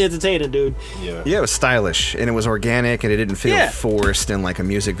highly entertaining, dude. Yeah, it was stylish and it was organic and it didn't feel forced in like a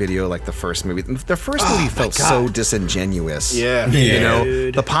music video like the first movie. The first movie felt so disingenuous. Yeah.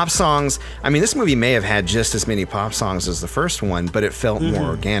 Dude. The pop songs, I mean, this movie may have had just as many pop songs as the first one, but it felt more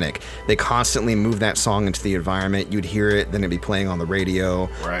organic. They constantly moved that song into the environment. You'd hear it, then it'd be playing on the radio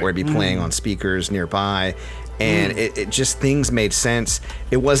or it'd be playing on speakers nearby. And it just, things made sense.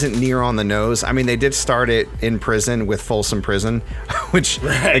 It wasn't near on the nose. I mean, they did start it in prison with Folsom Prison, which,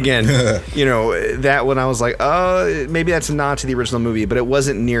 again, that one I was like, oh, maybe that's a nod to the original movie, but it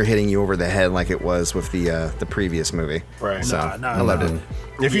wasn't near hitting you over the head like it was with the previous movie. Right. So I loved it.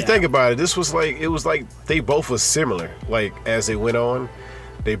 If you think about it, it was like they both were similar. Like, as they went on,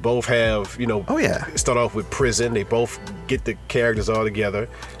 they both have, start off with prison. They both get the characters all together.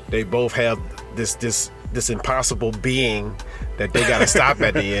 They both have this impossible being that they gotta stop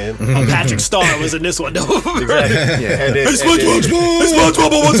at the end. Patrick Star was in this one, though. Exactly. Yeah. And then, it's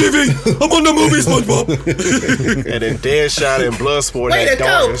SpongeBob on TV. I'm on the movie, SpongeBob. And then Deadshot and Bloodsport had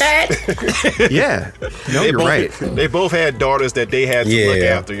daughters. Pat. Yeah. No, you're right. They both had daughters that they had to look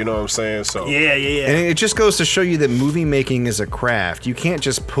after. You know what I'm saying? So yeah. And it just goes to show you that movie making is a craft. You can't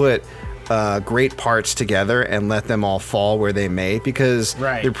just put great parts together and let them all fall where they may, because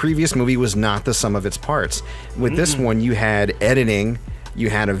their previous movie was not the sum of its parts. With this one, you had editing, you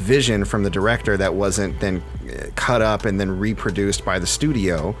had a vision from the director that wasn't then cut up and then reproduced by the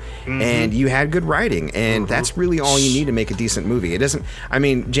studio, and you had good writing, and that's really all you need to make a decent movie. It doesn't, I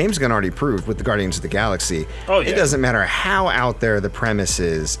mean, James Gunn already proved with the Guardians of the Galaxy, it doesn't matter how out there the premise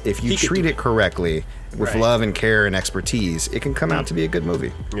is, if you treat it correctly with love and care and expertise, it can come out to be a good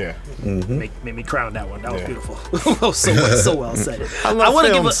movie. Yeah. Make me crown that one. That was beautiful. so well said. I want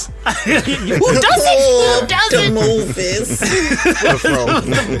to give who doesn't?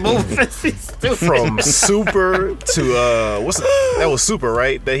 The from Super to that was Super,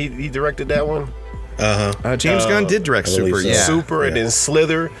 right? That he directed that one. James Gunn did direct Super. Super, and then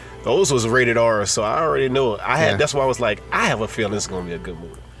Slither. Those was rated R, so I already knew it. That's why I was like, I have a feeling it's gonna be a good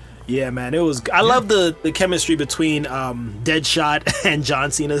movie. Yeah, man, it was. I love the chemistry between Deadshot and John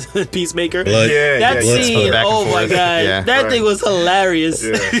Cena's Peacemaker. That scene, oh my god, that thing was hilarious.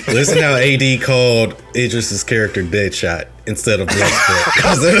 Yeah. Listen how AD called Idris's character Deadshot instead of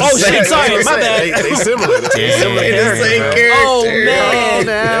Bloodsport. Oh shit, sorry, my bad. They similar. They the same character. Oh man,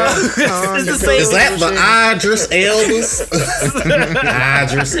 it's the same. Is that for Idris Elba?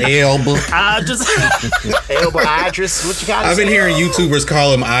 Idris Elba. Idris. What you got? I've been hearing YouTubers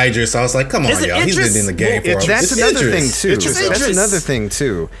call him Idris. I was like, come on, y'all. He's been in the game for That's another thing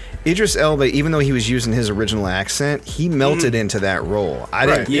too. Idris Elba, even though he was using his original accent, he melted into that role. I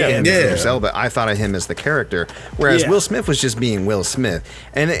didn't get him as Idris Elba. I thought of him as the character, whereas Will Smith was just being Will Smith.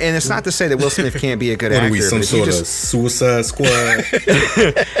 And it's not to say that Will Smith can't be a good actor. Are we some sort of Suicide Squad?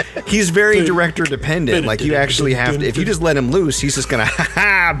 He's very director dependent. Like, you actually have to, if you just let him loose, he's just gonna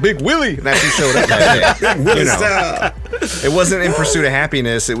Big Willie. That's who showed up that day. It wasn't in Pursuit of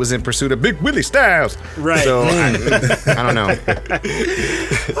Happiness. It was in Pursuit of Big Willie Styles. Right. So I don't know.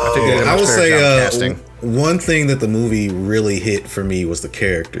 I would say one thing that the movie really hit for me was the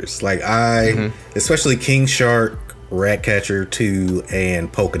characters. Like especially King Shark, Ratcatcher 2,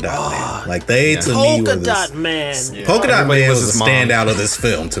 and Polka Dot Man. Like they to me were Polka Dot Man. Polka Dot Man was the standout of this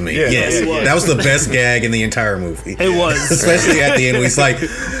film to me. That was the best gag in the entire movie. It was, especially at the end when he's like,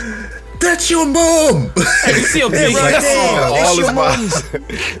 "That's your mom." And you see him big right like, there. All his moms.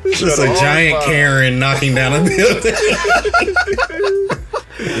 Just a giant Karen knocking down a building.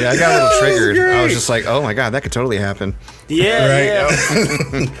 Yeah, I got a little triggered. I was just like, "Oh my god, that could totally happen." Yeah.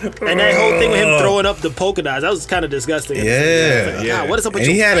 And that whole thing with him throwing up the polka dots, that was kind of disgusting. Yeah. What is up with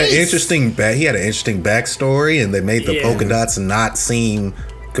and your he had face? an interesting backstory, and they made the polka dots not seem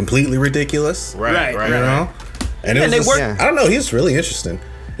completely ridiculous. Right. You know? And it was just, I don't know, he was really interesting.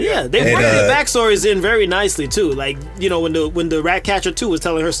 Yeah, they worked their backstories in very nicely too. Like, you know, when the Ratcatcher 2 was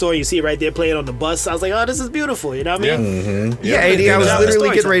telling her story, you see it right there playing on the bus. I was like, oh, this is beautiful. You know what I mean? Mm-hmm. Yeah, AD, I was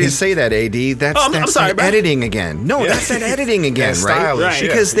literally getting ready to say that, AD. That's sorry, editing again. No, that's that editing again, right?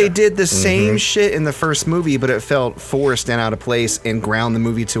 Because they did the same shit in the first movie, but it felt forced and out of place and ground the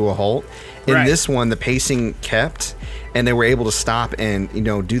movie to a halt. In this one, the pacing kept, and they were able to stop and, you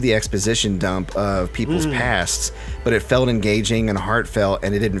know, do the exposition dump of people's pasts, but it felt engaging and heartfelt,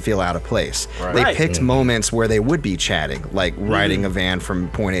 and it didn't feel out of place. They picked moments where they would be chatting, like riding a van from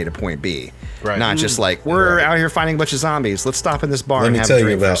point A to point B. Not just like, we're out here fighting a bunch of zombies. Let's stop in this bar and have a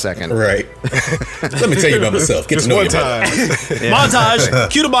drink for a second. Right. Let me tell you about myself. Get to know you time.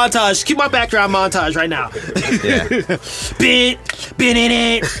 Montage. Cue the montage. Cue my background montage right now. Been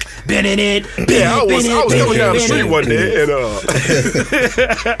in it. Yeah, I was coming down the street one day and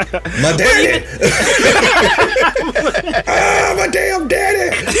my daddy. My damn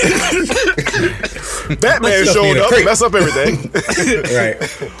daddy. Batman showed up and messed up everything. Right.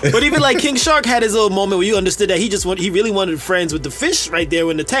 But even like King Shark had his little moment where you understood that he really wanted friends with the fish right there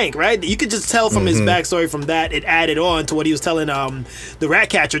in the tank, right? You could just tell from his backstory from that, it added on to what he was telling the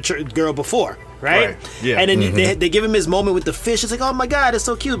Ratcatcher girl before. Right? Yeah. And then they give him his moment with the fish. It's like, oh my God, it's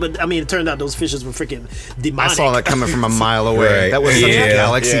so cute. But I mean, it turned out those fishes were freaking demonic. I saw that coming from a mile away. That was such a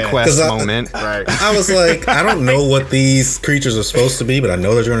Galaxy Quest moment. I was like, I don't know what these creatures are supposed to be, but I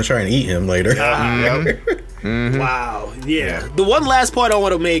know they're going to try and eat him later. Wow. Yeah. The one last point I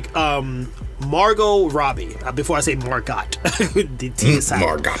want to make, Margot Robbie, before I say Margot.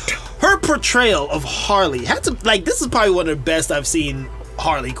 Margot. Her portrayal of Harley had to, like, this is probably one of the best I've seen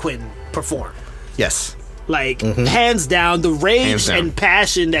Harley Quinn perform. Yes. Like hands down, the rage and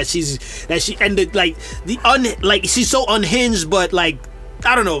passion that she's she's so unhinged, but like,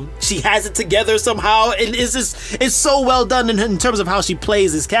 I don't know, she has it together somehow, and it's so well done in terms of how she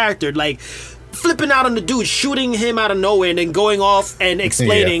plays this character, like flipping out on the dude, shooting him out of nowhere, and then going off and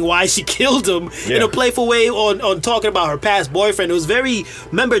explaining why she killed him in a playful way on talking about her past boyfriend. It was very,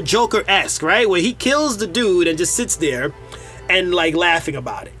 remember, Joker-esque, right, where he kills the dude and just sits there and like laughing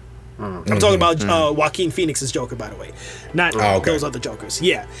about it. I'm talking about Joaquin Phoenix's Joker, by the way, not those other Jokers.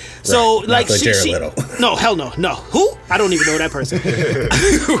 Yeah, so like she no, hell no. Who? I don't even know that person.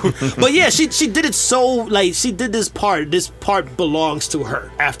 But yeah, she did it so, like, she did this part. This part belongs to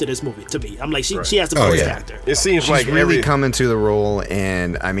her after this movie. To me, I'm like, she has to play this character. It seems she's like really coming to the role,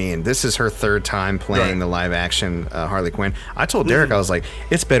 and I mean, this is her third time playing the live action Harley Quinn. I told Derek, I was like,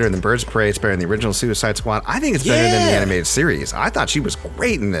 it's better than Birds of Prey. It's better than the original Suicide Squad. I think it's better than the animated series. I thought she was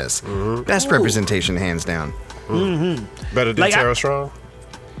great in this. Best representation, hands down. Better than Tara Strong?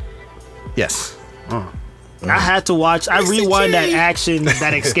 Yes. I had to watch. I rewind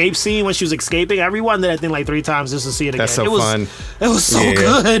that escape scene when she was escaping. I rewound that thing like 3 times just to see it again. That's so fun. It was so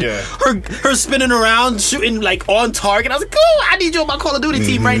good. Yeah. Her spinning around, shooting like on target. I was like, "Oh, I need you on my Call of Duty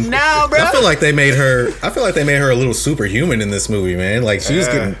team right now, bro." I feel like they made her a little superhuman in this movie, man. Like she was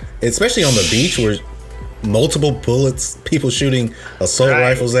getting, especially on the beach where multiple bullets, people shooting assault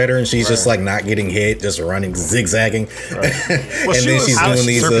rifles at her, and she's just like not getting hit, just running, zigzagging. Well, and then she's doing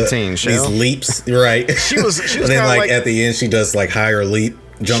these leaps, right? She was and then like at the end, she does like higher leap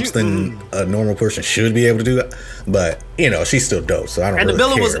jumps than a normal person should be able to do. But you know, she's still dope, so I don't. And really the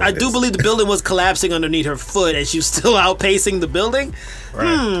building I do believe the building was collapsing underneath her foot, and she was still outpacing the building.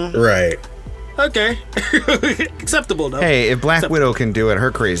 Right. Okay. Acceptable, though. Hey, if Black Widow can do it,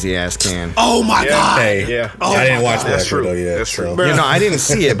 her crazy ass can. Oh, my God. Hey, I didn't watch Black Widow yet. That's true. You know, I didn't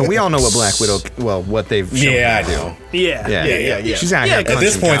see it, but we all know what Black Widow, what they've shown I know. Yeah. She's out here at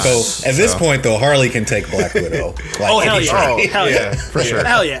this point, though, Harley can take Black Widow. Hell yeah. For sure.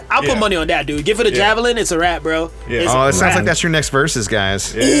 Hell yeah. I'll put money on that, dude. Give it a javelin, it's a wrap, bro. Yeah. Oh, it sounds like that's your next verses,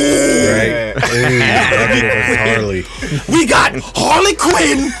 guys. Right. Harley. We got Harley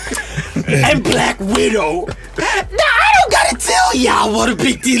Quinn and Black Widow. Now, I don't gotta tell y'all what a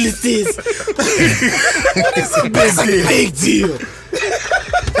big deal this is. It's a big deal.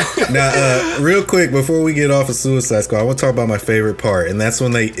 Now, real quick, before we get off of Suicide Squad, I want to talk about my favorite part, and that's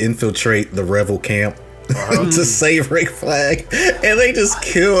when they infiltrate the Rebel camp to save Rick Flag, and they just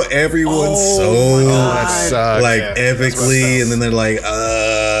kill everyone epically, and then they're like,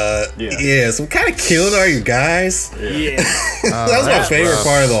 so what kind of killed are you guys? Yeah. That was my favorite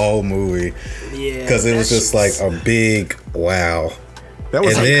part of the whole movie. Yeah. Because it was just like a big wow. That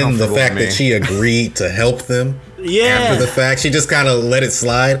was and then the fact that she agreed to help them. after the fact. She just kind of let it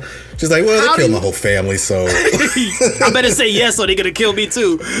slide. She's like, well, they killed my whole family, so I better say yes, or they're gonna kill me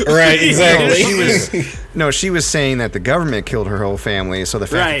too. Right, exactly. She was saying that the government killed her whole family, so the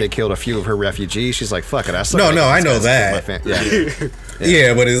fact that they killed a few of her refugees, she's like, fuck it, I still I know that.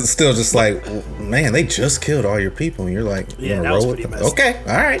 Yeah, but it's still just like, man, they just killed all your people, and you're like, that was pretty messed up. Okay,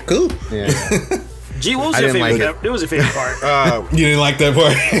 all right, cool. Yeah. G, what was your favorite? It was your favorite part. You didn't like that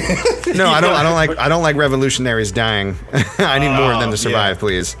part? No, I don't like revolutionaries dying. I need more of them to survive,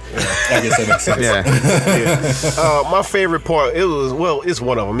 please. I guess that makes sense. Yeah. My favorite part, it's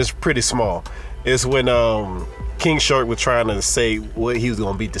one of them. It's pretty small. It's when King Shark was trying to say what he was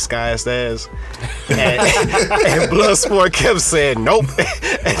going to be disguised as, and Bloodsport kept saying nope,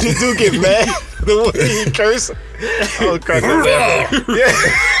 and the dude get mad the way he cursed. I was cracking up.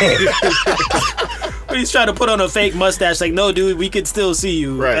 He's trying to put on a fake mustache, like, no, dude, we could still see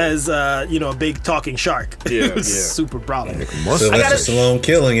you as a big talking shark. Super brolic. Sylvester Stallone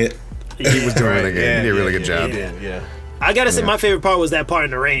killing it. He was doing really good. He did a really good job. Yeah. I gotta say, my favorite part was that part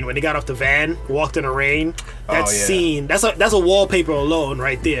in the rain when they got off the van, walked in the rain. That scene, that's a wallpaper alone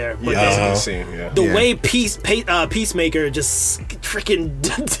right there. But the way Peacemaker just freaking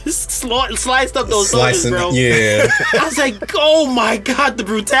sliced up those soldiers, bro. Yeah. I was like, oh my god, the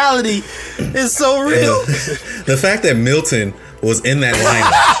brutality is so real. The fact that Milton was in that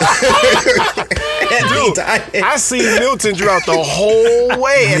lineup. Dude, I seen Milton throughout the whole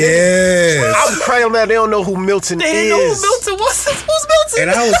way. Yes. I'm crying that they don't know who Milton is. They didn't know who Milton was. Who's Milton? And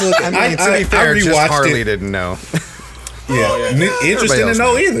I was looking, to be fair, just Harley didn't know. Interesting to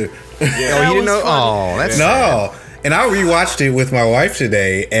know either. He didn't know? Oh, that's sad. And I rewatched it with my wife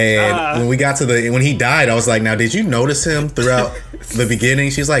today, and when we got to when he died, I was like, "Now, did you notice him throughout the beginning?"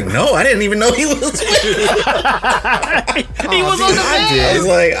 She's like, "No, I didn't even know he was." He was on the van. I was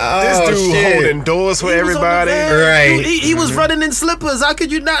like, "Oh, this dude holding doors for everybody." Right? He was running in slippers. How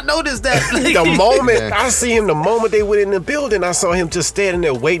could you not notice that? The moment I see him, the moment they went in the building, I saw him just standing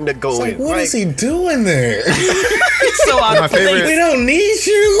there waiting to go in. What is he doing there? So my favorite. We don't need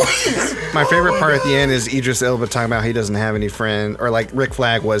you. My favorite part at the end is Idris Elba talking about he doesn't have any friends, or like Rick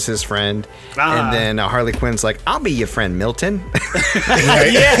Flag was his friend, and then Harley Quinn's like, "I'll be your friend, Milton."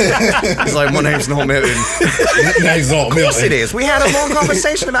 He's like, "My name's not Milton." Name's not Milton. Of course it is. We had a long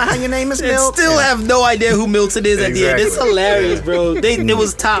conversation about how your name is Milton. Still have no idea who Milton is at the end. It's hilarious, bro. It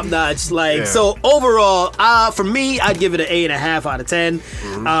was top notch. So overall, for me, I'd give it an 8.5 out of 10.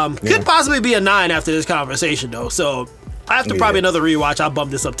 Could possibly be a 9 after this conversation, though. So after probably another rewatch, I'll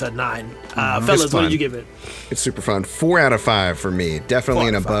bump this up to a 9. Fellas, what did you give it? It's super fun. 4 out of 5 for me. Definitely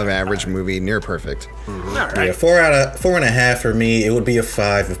an above average movie, near perfect. All right. Yeah, 4.5 for me. It would be a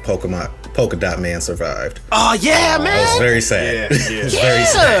 5 if Polka Dot Man survived. Oh yeah, man. I was very sad. It was very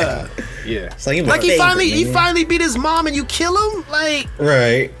sad. Yeah. It's like he finally beat his mom and you kill him? Like,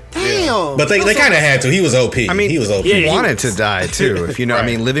 right. damn. Yeah. But they kind of had to. He was OP. I mean, he was OP. He wanted to die too. If you know, I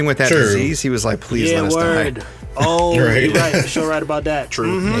mean, living with that disease, he was like, please let us die. Oh, you're right. You're sure right about that.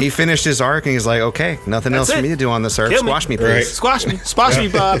 True. Mm-hmm. He finished his arc and he's like, okay, nothing else for me to do on this earth. Squash me, please. Right. Squash me,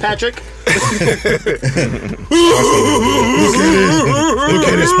 Patrick. Look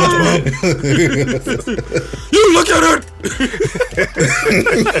at it, SpongeBob. You look at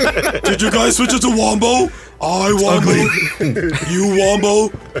it. Did you guys switch it to Wombo? I Wombo. You Wombo.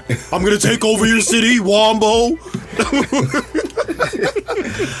 I'm gonna take over your city, Wombo.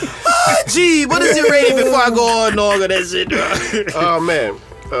 Gee, what is your rating before I go on and that shit? Oh man,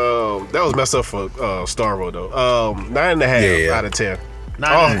 that was messed up for Starro though. 9.5 out of 10.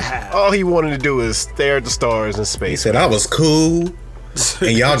 9.5. All he wanted to do is stare at the stars in space. He said I was cool,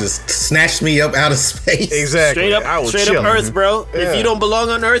 and y'all just snatched me up out of space. Exactly. Straight up Earth, bro. Yeah. If you don't belong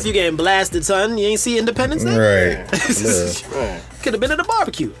on Earth, you getting blasted, son. You ain't see Independence Day? Right. Could have been at a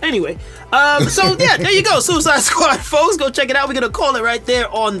barbecue. Anyway, so yeah, there you go. Suicide Squad, folks. Go check it out. We're going to call it right there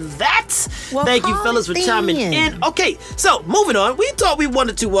on that. Well, thank you, fellas, for chiming in. Okay, so moving on. We thought we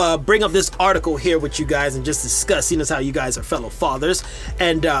wanted to bring up this article here with you guys and just discuss, seeing as how you guys are fellow fathers.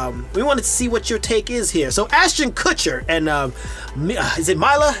 And we wanted to see what your take is here. So Ashton Kutcher and, is it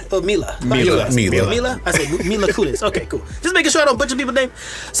Mila or Mila? Mila. I said Mila Kunis. Okay, cool. Just making sure I don't butcher people's name.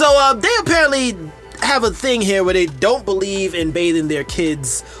 So they apparently have a thing here where they don't believe in bathing their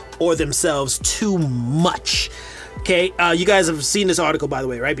kids or themselves too much. Okay, you guys have seen this article, by the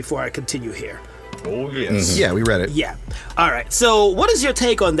way, right? Before I continue here. Oh, yes. Yeah, we read it. Yeah. All right. So what is your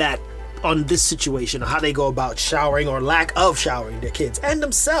take on that, on this situation, how they go about showering or lack of showering their kids and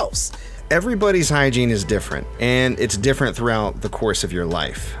themselves? everybody's hygiene is different, and it's different throughout the course of your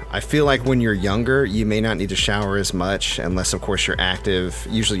life. I feel like when you're younger, you may not need to shower as much, unless, of course, you're active.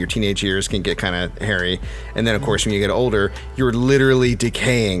 Usually your teenage years can get kind of hairy. And then, of course, when you get older, you're literally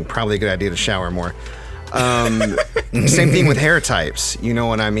decaying. Probably a good idea to shower more. Same thing with hair types. You know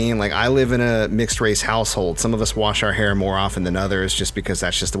what I mean? Like, I live in a mixed race household. Some of us wash our hair more often than others just because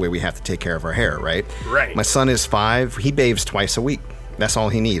that's just the way we have to take care of our hair, right? Right. My son is 5. He bathes twice a week. That's all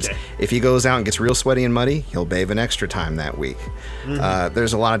he needs. Okay. If he goes out and gets real sweaty and muddy, he'll bathe an extra time that week.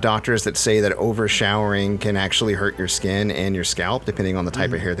 There's a lot of doctors that say that over showering can actually hurt your skin and your scalp, depending on the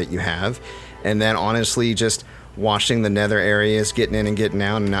type of hair that you have. And then honestly, just washing the nether areas, getting in and getting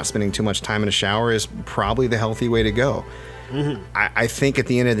out, and not spending too much time in a shower is probably the healthy way to go. I think at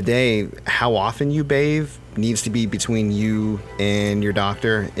the end of the day, how often you bathe needs to be between you and your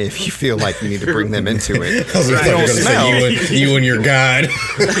doctor if you feel like you need to bring them into it. I was going to say you and your God.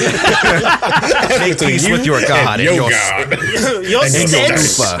 Make peace with your God and your God.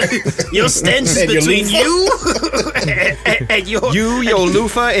 Your stench is between you and your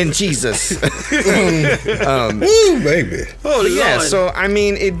loofah and Jesus. Woo, baby. Oh, yeah. So, I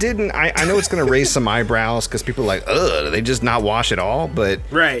mean, it didn't. I know it's going to raise some eyebrows because people are like, ugh, they just not wash at all. But,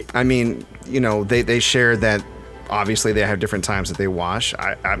 right. I mean, you know, they shared that obviously they have different times that they wash.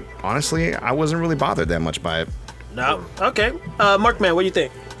 I honestly, I wasn't really bothered that much by it. No. Okay. Mark, man, what do you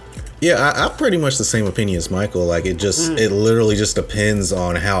think? Yeah, I'm pretty much the same opinion as Michael. Like, it literally just depends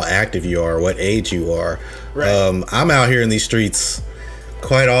on how active you are, what age you are. Right. I'm out here in these streets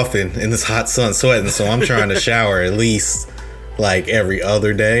quite often in this hot sun sweating, so I'm trying to shower at least like every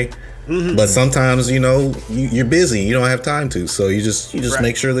other day. But sometimes, you know, you're busy. You don't have time to. So you just right.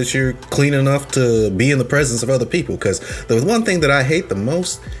 make sure that you're clean enough to be in the presence of other people. Because the one thing that I hate the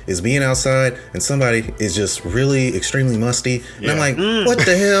most is being outside and somebody is just really extremely musty. And I'm like, what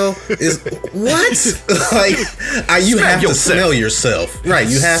the hell is what? Like, you have to smell yourself. Right.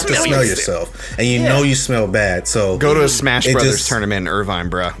 You have to smell yourself. And you know you smell bad. So go to a Smash Brothers tournament in Irvine,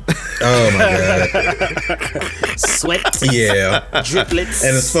 bro. Oh, my God. Sweat. Yeah. Driplets.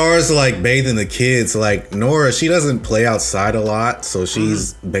 And as far as like bathing the kids, like Nora, she doesn't play outside a lot, so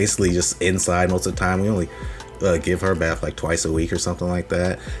she's basically just inside most of the time. We only give her a bath like twice a week or something like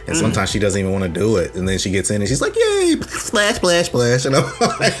that, and sometimes she doesn't even want to do it, and then she gets in and she's like, yay, splash, splash, splash, and I'm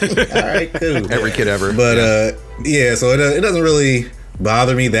like, all right, cool. Every kid ever. But so it doesn't really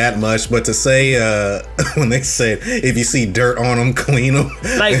bother me that much. But to say when they said if you see dirt on them, clean them,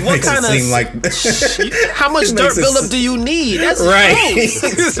 like what kind of seem like how much dirt buildup do you need? That's right.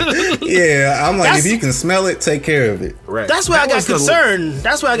 Yeah, I'm like, if you can smell it, take care of it. Right. That's where I got concerned.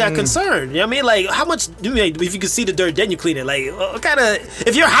 That's where I got concerned. You know what I mean? Like, how much do you mean if you can see the dirt, then you clean it? Like, what kind of,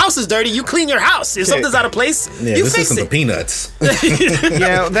 if your house is dirty, you clean your house. If something's out of place, you this fix isn't it. the Peanuts.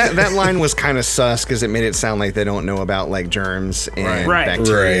 Yeah, that line was kind of sus because it made it sound like they don't know about like germs and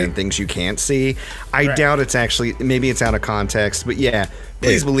bacteria and things you can't see. I doubt it's actually, maybe it's out of context, but yeah,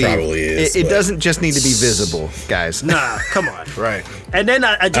 please believe it doesn't just need to be visible, guys. Nah, come on. Right. And then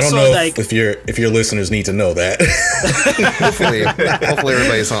I just don't know like if your listeners need to know that. hopefully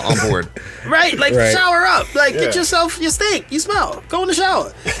everybody's on board. Right, like shower up, like get yourself, you stink, you smell, go in the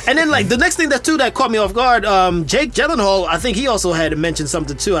shower. And then like the next thing that caught me off guard, Jake Gyllenhaal, I think he also had mentioned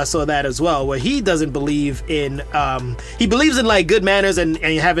something too. I saw that as well, where he doesn't believe in, he believes in like good manners and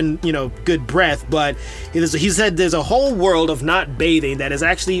having, you know, good breath, but he said there's a whole world of not bathing that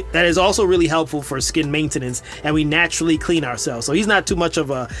is also really helpful for skin maintenance, and we naturally clean ourselves. So he's not too much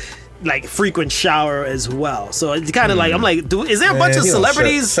of a like frequent shower as well. So it's kind of like, I'm like, is there a bunch of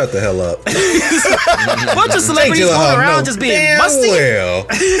celebrities? Shut the hell up. A bunch of celebrities going around just being musty? Well,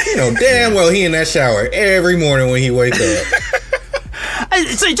 you know damn well he in that shower every morning when he wake up.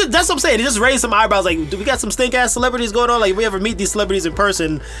 So that's what I'm saying. It just raised some eyebrows. Like, do we got some stink ass celebrities going on? Like, if we ever meet these celebrities in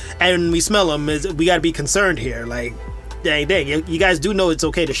person and we smell them, we got to be concerned here. Like, dang, you guys do know it's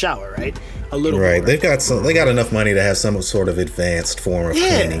okay to shower, right? A little bit. Right. They got enough money to have some sort of advanced form of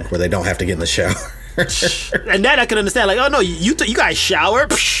cleaning where they don't have to get in the shower. And that I can understand. Like, oh no, you guys shower?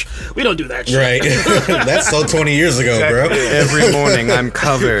 Psh, we don't do that shit. Right. That's so 20 years ago, bro. Every morning I'm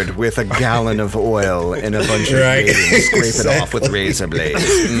covered with a gallon of oil and a bunch of scrape it off with razor blades.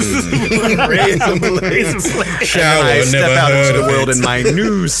 Razor blades. Shower. I step out into the world in my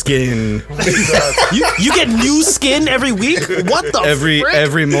new skin. You get new skin every week? What the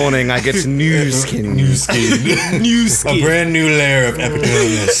every morning I get new skin. New skin. A brand new layer of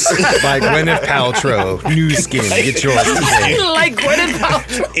epidermis. By Gwyneth Paltrow. New skin. Get yours today. Like Gwyneth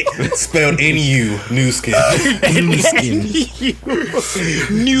Paltrow. It's spelled N-U. New skin. New skin.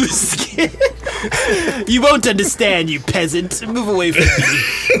 New skin. You won't understand, you peasant. Move away from me.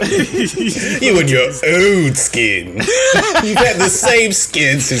 You and your old skin. You've had the same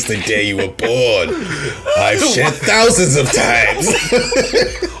skin since the day you were born. I've shed thousands of times.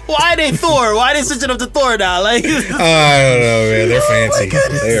 Why are they Thor? Why are they switching up to Thor now? Like, I don't know, man. They're fancy.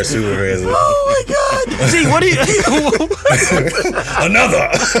 They are super fancy. oh my god. Gee, what are you?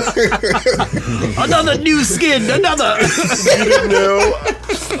 Another new skin. Another. You didn't know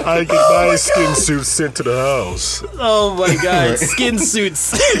I get my skin suit sent to the house. Oh my god, skin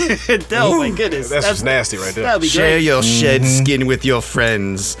suits. Oh my goodness. That's just nasty right there. That'd be Share great. your shed skin with your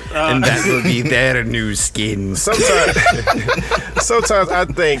friends, and that will be their new skins. Sometimes I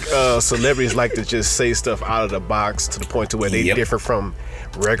think celebrities like to just say stuff out of the box to the point to where they differ from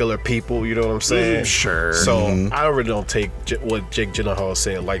regular people. You know what I'm saying? Sure. So I really don't take what Jake Gyllenhaal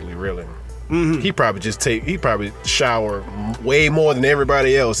said lightly, really. He probably shower way more than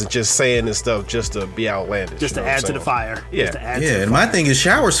everybody else and just saying this stuff just to be outlandish. Just to add to the fire. Yeah. Just to add to the And fire. my thing is,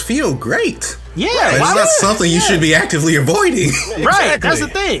 showers feel great. Yeah, It's not something you should be actively avoiding. Right, that's the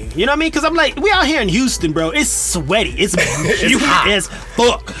thing. You know what I mean? Because I'm like, we out here in Houston, bro. It's sweaty. It's humid as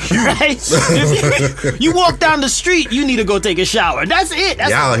fuck. Right? If you walk down the street, you need to go take a shower. That's it.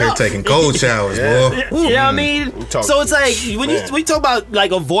 That's Y'all out here enough. taking cold showers, boy. You know what I mean? So it's like when talk about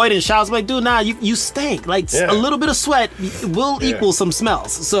like avoiding showers, I'm like, dude, nah, you stink. Like a little bit of sweat will equal some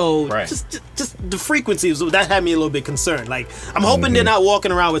smells. So just the frequency that had me a little bit concerned. Like I'm hoping they're not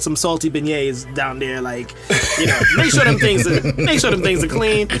walking around with some salty beignets down there. Like, you know, make sure them things are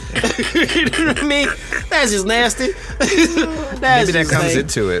clean. You know what I mean? That's just nasty. Maybe that comes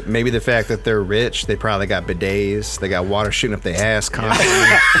into it. Maybe the fact that they're rich, they probably got bidets, they got water shooting up their ass constantly.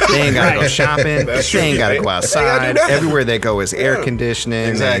 They ain't gotta go shopping. They ain't gotta go outside. Everywhere they go is air conditioning.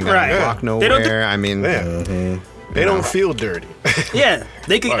 Exactly. They ain't gotta walk nowhere. I mean, they don't feel dirty. Yeah,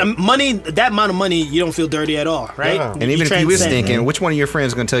 they could money. That amount of money, you don't feel dirty at all, right? Yeah. and even if you was stinking, which one of your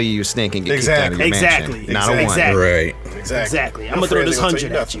friends gonna tell you you stink and get kicked out of your mansion? Not a one. Exactly. Right. Exactly. I'm gonna throw this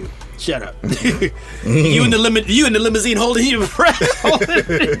 100 at you. Shut up. You in the limousine holding your breath.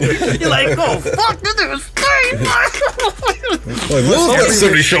 You're like, oh fuck, this is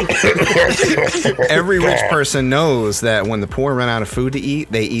Every rich person knows that when the poor run out of food to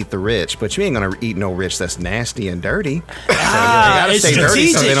eat, they eat the rich. But you ain't gonna eat no rich that's nasty and dirty. So they gotta stay dirty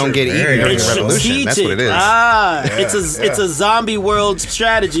so they don't get eaten during the revolution. That's what it is. It's a zombie world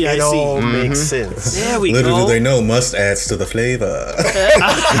strategy. I It see. all makes sense. There we Little go. do they know, must adds to the flavor.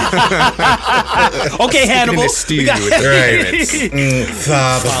 Okay, Hannibal. Stew We got- with carrots.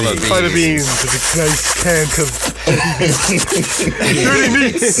 Fava beans. Fava beans with a nice can of dirty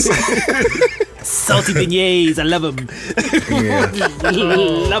meats. Salty beignets. I love them.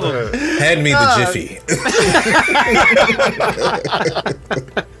 Love them. Hand me the Jiffy.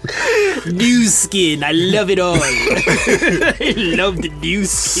 New skin. I love it all. I love the new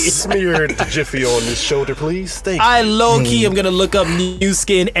skin. Smear the Jiffy on this shoulder, please. Thank you. I low key am gonna look up new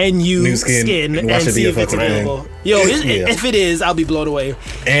skin and New Skin, and watch it be see a if it's fucking thing. available. Yo, if it is, I'll be blown away.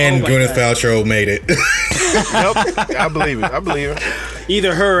 And Oh my Gwyneth God. Paltrow made it. Yep, I believe it.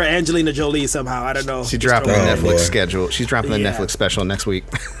 Either her or Angelina Jolie somehow. I don't know. She dropping the Oh, Netflix boy. schedule. She's dropping the Yeah. Netflix special next week.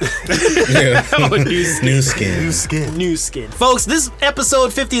 Yeah. Oh, new skin. New skin. New Skin. Folks, this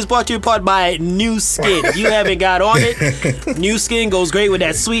episode 50 is brought to you in part by New Skin. If you haven't got on it, New Skin goes great with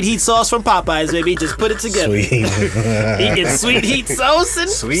that sweet heat sauce from Popeyes, baby. Just put it together. Sweet. Eating sweet heat sauce and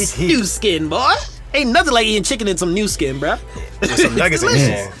Sweet heat. New Skin, boy. Ain't nothing like eating chicken and some New Skin, bruh. With some nuggets in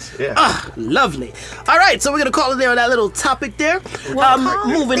there. Yeah. Lovely. All right, so we're gonna call it there on that little topic there.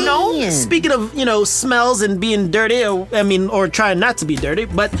 Moving on. Speaking of smells and being dirty, or trying not to be dirty,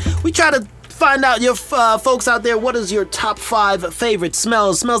 but we try to find out your folks out there. What is your top 5 favorite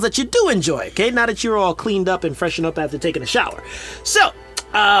smells that you do enjoy? Okay, now that you're all cleaned up and freshened up after taking a shower. So.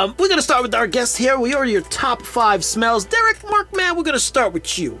 We're going to start with our guest here. We are your top 5 smells. Derek, Mark, man, we're going to start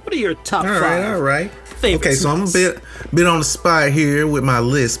with you. What are your top 5? All right. favorite Okay, so I'm a smells? bit on the spot here with my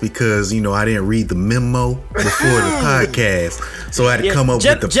list because I didn't read the memo before the podcast, so I had to come up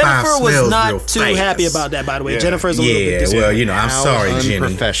with the 5 Jennifer smells was real not too fast. happy about that, by the way. Yeah. Jennifer's a little bit Yeah, disappointed. well, I'm sorry, Jenny.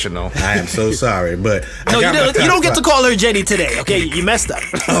 Unprofessional. I am so sorry, but No, I got my you top don't get to 5. call her Jenny today, okay? You messed up.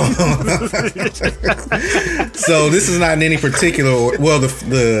 So this is not in any particular order. Well,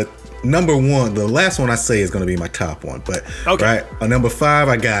 the number one, the last one I say is going to be my top one. But Okay. right, on number 5,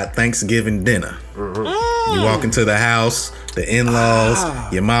 I got Thanksgiving dinner. You walk into the house, the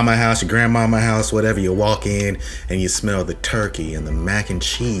in-laws, your mama house, your grandmama house, whatever. You walk in and you smell the turkey and the mac and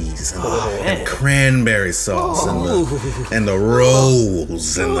cheese and cranberry sauce and the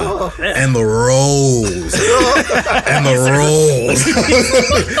rolls and the rolls and the rolls.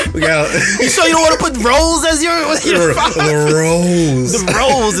 You sure you don't want to put rolls as your the rolls? The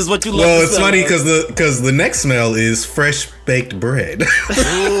rolls is what you love. Well, it's funny because the next smell is fresh baked bread.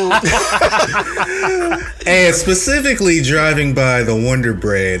 And specifically driving by the Wonder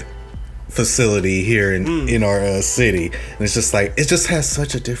Bread facility here in our city, and it's just like, it just has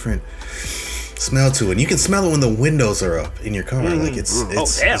such a different smell to it. And you can smell it when the windows are up in your car. Like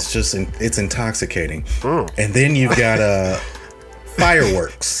it's just it's intoxicating. And then you've got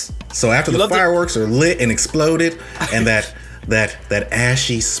fireworks. So after the fireworks are lit and exploded, and that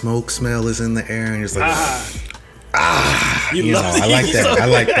ashy smoke smell is in the air, and you're just like, I like that. I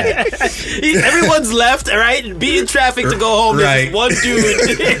like that. Everyone's left, right? Be in traffic to go home. Right. There's one dude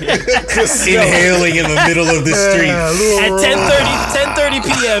inhaling in the middle of the street. At 10:30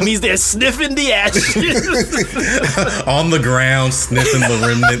 p.m., he's there sniffing the ashes. On the ground, sniffing the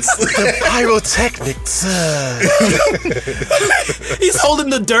remnants. The pyrotechnics. He's holding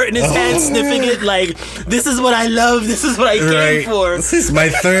the dirt in his hand, sniffing it like, this is what I love. This is what I came for. This is my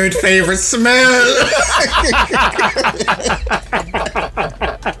third favorite smell. He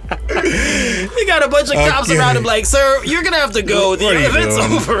got a bunch of cops around him like, sir, you're gonna have to go. The event's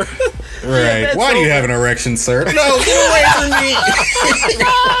over. Right. Why do you have an erection, sir? No, get away from me.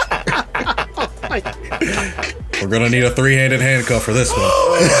 We're gonna need a 3-handed handcuff for this one.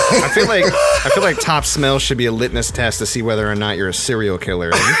 I feel like top smell should be a litmus test to see whether or not you're a serial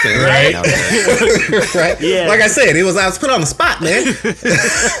killer. Right? Right? Yeah. Like I said, I was put on the spot, man.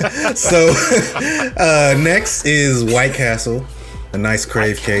 So next is White Castle, a nice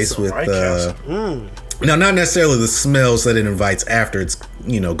crave case with now not necessarily the smells that it invites after it's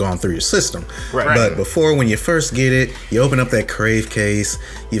gone through your system. Right. But before, when you first get it, you open up that crave case,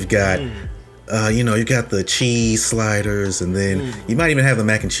 you've got you got the cheese sliders, and then you might even have the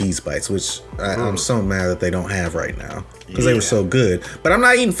mac and cheese bites, which I'm so mad that they don't have right now because they were so good. But I'm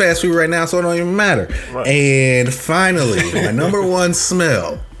not eating fast food right now, so it don't even matter. Right. And finally, my number one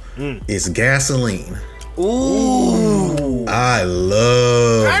smell is gasoline. Ooh, I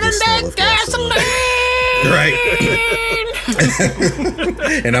love the smell of gasoline. Right.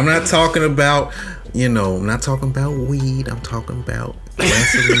 And I'm not talking about I'm not talking about weed. I'm talking about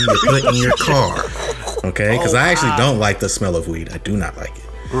gasoline you put in your car. Okay? Because I actually don't like the smell of weed. I do not like it.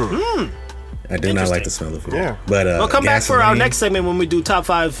 I do not like the smell of weed. Yeah. But we'll come back for our next segment when we do top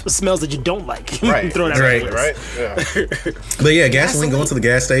 5 smells that you don't like. Right. Throw that right. Yeah. But yeah, gasoline, going to the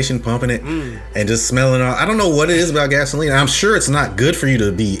gas station, pumping it, and just smelling all. I don't know what it is about gasoline. I'm sure it's not good for you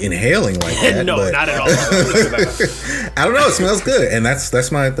to be inhaling like that. No, not at all. I don't know. It smells good, and that's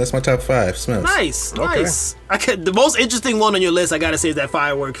my top 5 smells. Nice. The most interesting one on your list, I gotta say, is that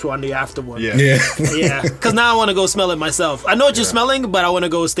fireworks one, the after one. Yeah. Because now I want to go smell it myself. I know what you're smelling, but I want to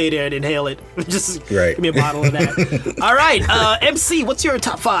go stay there and inhale it. Just give me a bottle of that. All right, MC, what's your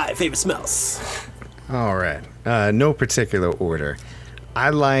top 5 favorite smells? All right, no particular order.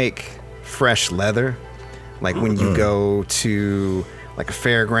 I like fresh leather, like when you go to like a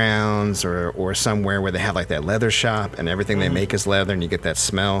fairgrounds or somewhere where they have like that leather shop and everything they make is leather, and you get that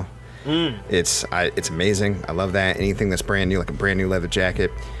smell. It's amazing. I love that. Anything that's brand new, like a brand new leather jacket.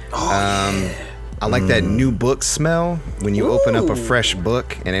 I like that new book smell when you open up a fresh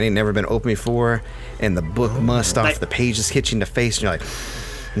book and it ain't never been opened before, and the book must off the pages hit you in the face, and you're like,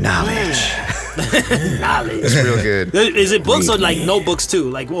 knowledge. Knowledge. It's real good. Is it books or like notebooks too?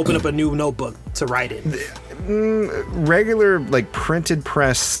 Like open up a new notebook to write in? Regular like printed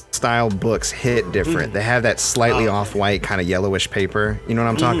press style books hit different. They have that slightly off-white kind of yellowish paper. You know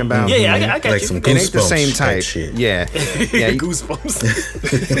what I'm talking about? Yeah, I got like you. Some it ain't the same type. Shit. Yeah.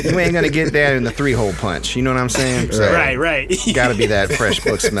 Goosebumps. You ain't gonna get that in the 3-hole punch. You know what I'm saying? So right. Gotta be that fresh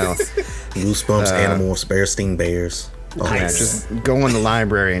book smell. Goosebumps, Animals, Bearstein Bears. Yeah, just go in the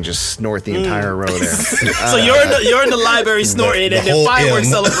library and just snort the entire row there. So you're in the library snorting, and then fireworks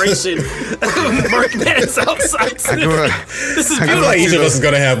celebration. Merkman's outside. This is beautiful. Like each of us is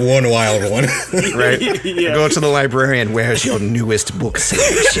gonna have one wild one, right? Yeah. Go to the librarian. Where's your newest book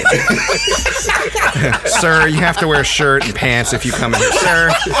selection? Sir, you have to wear a shirt and pants if you come in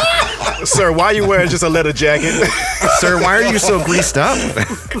here, Sir, why are you wearing just a leather jacket? Sir, why are you so greased up?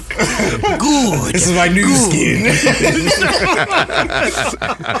 Good. This is my new skin.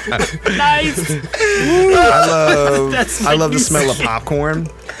 Nice. I love the smell of popcorn.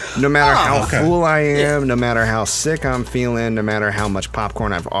 No matter how full I am, no matter how sick I'm feeling, no matter how much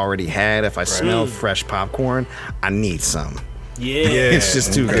popcorn I've already had, if I smell fresh popcorn, I need some. Yeah. It's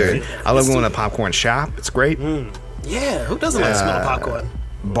just too good. I love going to a popcorn shop. It's great. Yeah, who doesn't like the smell of popcorn?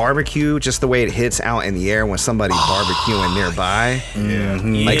 Barbecue, just the way it hits out in the air when somebody's barbecuing nearby.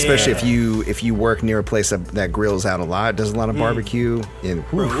 Like especially if you work near a place that grills out a lot, does a lot of barbecue.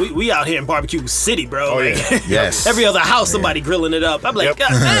 Bro, we out here in Barbecue City, bro. Yes. Every other house, somebody grilling it up. I'm like, God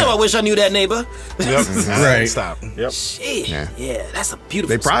damn, I wish I knew that neighbor. Right. Stop. Yep. Shit. Yeah, that's a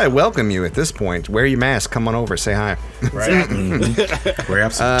beautiful. They probably welcome you at this point. Wear your mask. Come on over. Say hi. Right.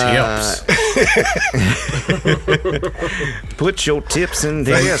 Grab some tips. Put your tips in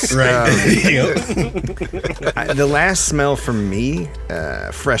this. The last smell for me,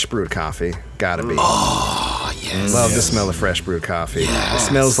 fresh brewed coffee. Gotta be. Oh, yes. Love the smell of fresh brewed coffee. Yes. It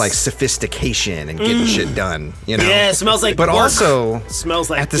smells like sophistication and getting shit done. You know? Yeah, it smells like But work. also, smells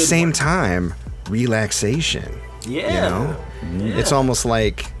like at the same work. time, relaxation. Yeah. You know? It's almost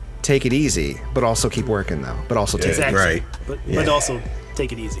like take it easy, but also keep working though. But also take Exactly. Right. But also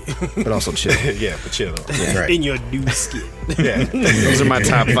take it easy. but also chill. Yeah, but chill. Right. In your new skin. Yeah. Those are my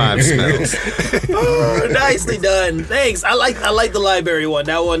top 5 smells. Oh, nicely done. Thanks. I like the library one.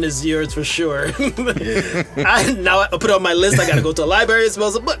 That one is yours for sure. I put it on my list. I gotta go to a library and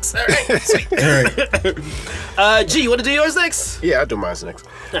smell some books. All right. Sweet. All right. G, you want to do yours next? Yeah, I'll do mine next.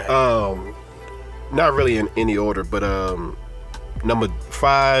 Right. Not really in any order, but number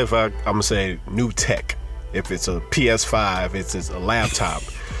 5, I'm gonna say new tech. If it's a PS5, it's a laptop.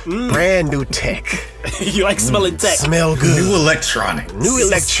 Brand new tech. You like smelling tech? Smell good. New electronics. New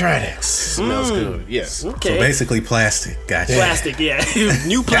electronics. Smells good. Yes. Okay. So basically plastic. Gotcha. Plastic, yeah.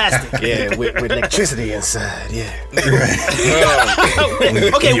 New plastic. Yeah, with electricity inside. Yeah.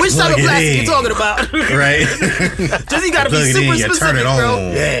 Okay, which type of plug it plastic you in. talking about? Right. Does he gotta be Plug it super in, you specific, turn it on. bro?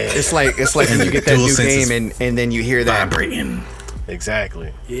 Yeah. It's like when you get that Dual new senses game and then you hear that. Vibrating.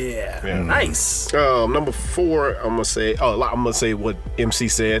 Exactly. Yeah. Nice. Number 4, I'm gonna say what MC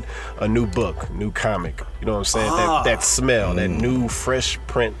said. A new book, new comic. You know what I'm saying? That smell, that new fresh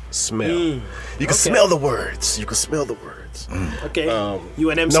print smell. You can smell the words. You can smell the words. Okay. You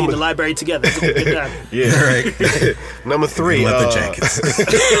and MC in the library together. It's a good time. Yeah. Right. Number 3. Leather jackets.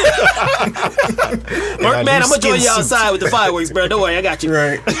 Mark, man, I'm gonna join you outside with the fireworks, bro. Don't worry, I got you.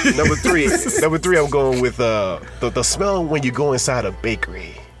 Right. Number 3, I'm going with the smell when you go inside a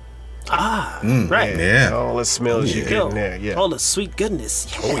bakery. Right. Yeah. All the smells you get Yo, in there. Yeah. all the sweet goodness.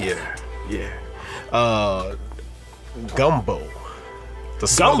 Oh yeah. Gumbo. The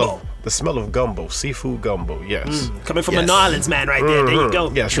smell of gumbo, seafood gumbo. Yes. Coming from a New Orleans man right there. There you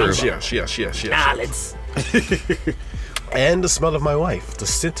go. Yes. New Yes. Orleans. And the smell of my wife, the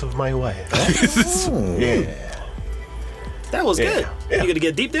scent of my wife. Yeah. That was good. You gonna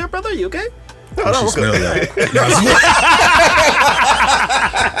get deep there, brother? You okay? She smell like.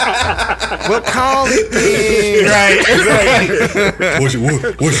 We'll call it in. Right.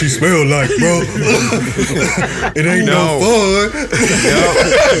 What she smell like, bro? It ain't no fun.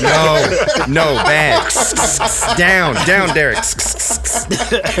 No, bad. Down, Derek.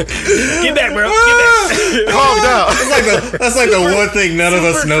 Get back, bro. Get back. Calm down. That's like the one thing none of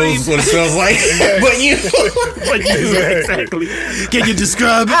us knows what it smells like. But you. Exactly. Can you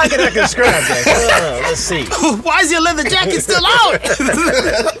describe How it? can I describe that? Let's see. Why is your leather jacket still on?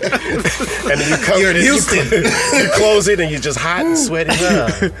 And then You're in Houston. You close it and you're just hot and sweaty.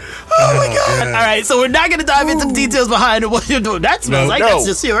 Oh my God. All right, so we're not going to dive into the details behind what you're doing. That smells like that's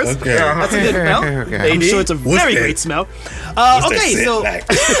just yours. Okay. That's a good smell. Okay. I'm sure it's a very great smell. Okay, so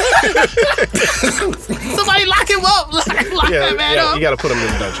somebody lock him up. Lock that man up. You got to put him in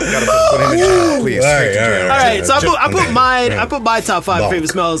the dungeon. You got to put him in the dungeon. Please. All right, so I put my top 5 favorite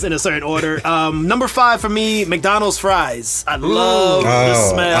smells in a certain order. Number 5 for me, McDonald's fries. I love the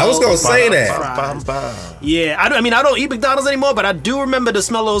smell. I was gonna say of that. fries. Yeah, I don't eat McDonald's anymore, but I do remember the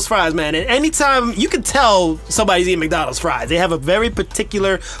smell of those fries, man. And anytime you can tell somebody's eating McDonald's fries, they have a very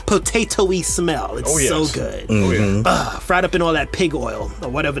particular potato-y smell. It's so good. Fried up in all that pig oil or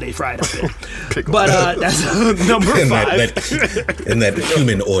whatever they fried up in. But that's number 5. And that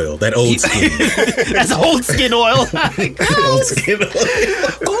human oil, that old skin. That's old skin oil. Old skin oil.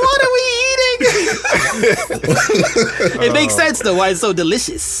 What are we eating? It makes sense though why it's so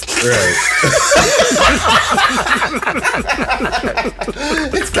delicious. Right.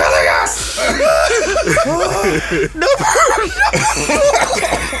 It's killing us.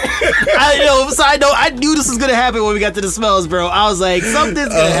 Side note, I knew this was gonna happen when we got to the smells, bro. I was like, something's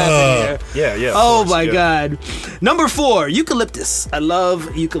gonna happen here. Yeah. Oh my God. Number 4, eucalyptus. I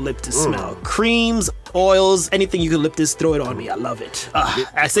love eucalyptus smell. Creams oils, anything eucalyptus, throw it on me. I love it.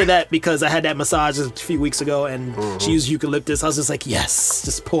 I say that because I had that massage a few weeks ago, and she used eucalyptus. I was just like, yes,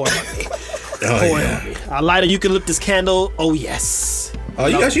 just pour it on me. Pour it on me. I light a eucalyptus candle. Oh, yes. Oh,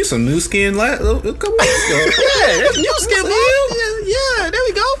 you got you some new skin a couple weeks ago. Yeah, new skin, man. Yeah, there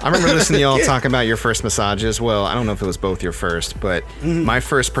we go. I remember listening to y'all talk about your first massages. Well, I don't know if it was both your first, but my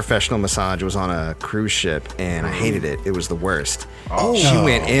first professional massage was on a cruise ship, and I hated it. It was the worst. Oh. She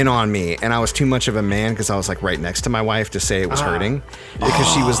went in on me, and I was too much of a man because I was like right next to my wife to say it was hurting because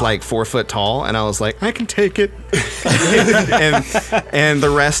she was like 4 foot tall, and I was like, I can take it. and the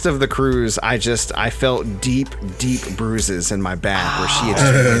rest of the cruise, I felt deep bruises in my back where she had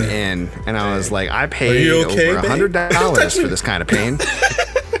just went in, and I was like, I paid over $100 for this kind of pain.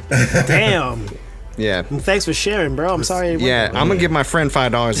 Damn. Yeah. Thanks for sharing, bro. I'm sorry. Yeah, I'm gonna give my friend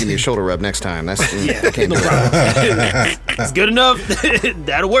 $5 to give me a shoulder rub next time. That's I can't no do problem. It's good enough.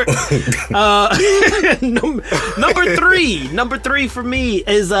 That'll work. Number three for me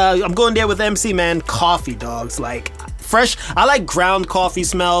is I'm going there with MC, man. Coffee, dogs. Like fresh. I like ground coffee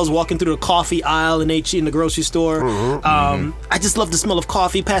smells. Walking through the coffee aisle in the grocery store. I just love the smell of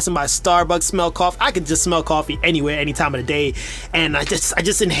coffee. Passing by Starbucks, smell coffee. I can just smell coffee anywhere, any time of the day, and I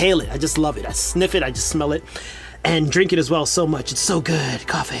just inhale it. I just love it. I sniff it. I just smell it, and drink it as well. So much. It's so good.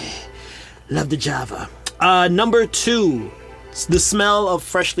 Coffee. Love the Java. Number 2, the smell of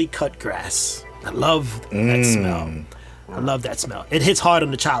freshly cut grass. I love that smell. I love that smell. It hits hard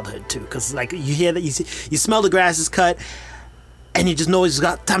on the childhood too, because like you hear that, you smell the grass is cut, and you just know it's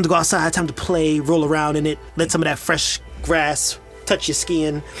got time to go outside, time to play, roll around in it, let some of that fresh grass touch your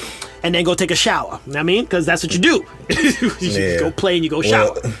skin, and then go take a shower. You know what I mean? Because that's what you do. You go play and you go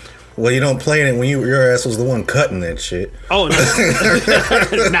shower. Well, you don't play in it when your ass was the one cutting that shit. Oh, no.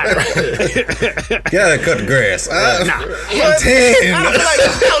 Not right. Gotta cut the grass. Nah. I'm 10. I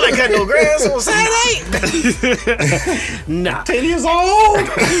don't like cutting no grass on Saturday. Nah. 10 years old.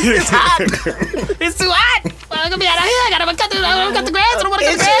 It's hot. It's too hot. I'm gonna be out of here. I gotta cut the grass. I don't want to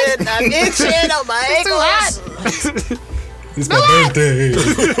cut the grass. I'm itching on my ankles. It's too hot. It's my birthday.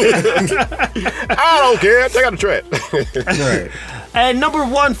 I don't care. Check out the track. Right. And number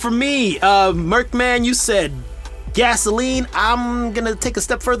 1 for me, Merkman, you said gasoline. I'm gonna take a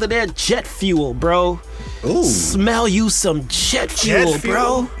step further there. Jet fuel, bro. Ooh. Smell you some jet fuel,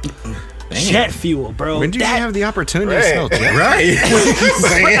 bro. Jet fuel, bro. When did you have the opportunity to smell jet? Right.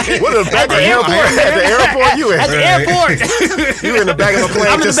 What the back of the airport? At the airport, you in? At the airport. You in the back of the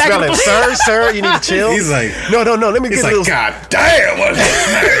plane just smelling. Sir, you need to chill. He's like, no. Let me get a little. God damn! What's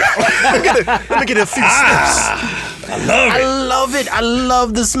Let me get a few sniffs. I love it. I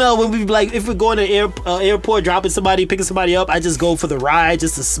love the smell when we like if we're going to airport, picking somebody up. I just go for the ride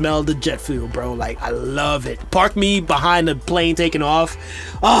just to smell the jet fuel, bro. Like I love it. Park me behind the plane taking off.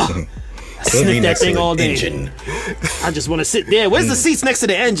 Oh, I sniff that thing all day. Engine. I just want to sit there. Where's the seats next to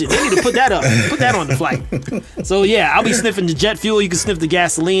the engine? They need to put that up. Put that on the flight. So yeah, I'll be sniffing the jet fuel. You can sniff the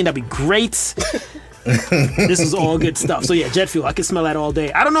gasoline. That'd be great. This is all good stuff. So yeah, jet fuel. I can smell that all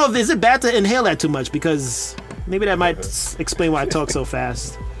day. I don't know if is it bad to inhale that too much because maybe that might explain why I talk so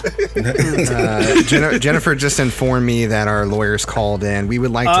fast. Jennifer just informed me that our lawyers called in. We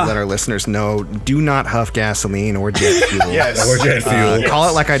would like to let our listeners know: do not huff gasoline or jet fuel. Yes, or jet fuel. Call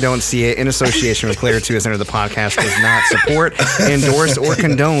it like I don't see it. In association with Claire 2 as under the podcast does not support, endorse, or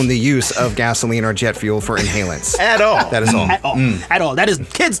condone the use of gasoline or jet fuel for inhalants at all. That is all. At all. That is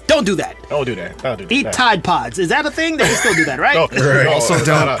kids. Don't do that. Don't do that. Eat Tide Pods. Is that a thing? They can still do that, right? Right. Also,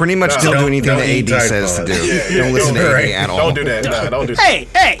 don't do anything the AD says to do. Don't listen to AD at all. Don't do that. No, don't do that.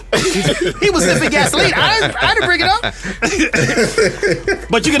 Hey, he was sniffing gasoline. I didn't bring it up.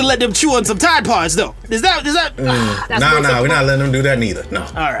 But you're gonna let them chew on some Tide Pods, though. Is that? No, we're not letting them do that neither. No.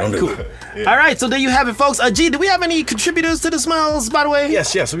 All right, don't do cool. Yeah. All right, so there you have it, folks. G, do we have any contributors to the smells, by the way?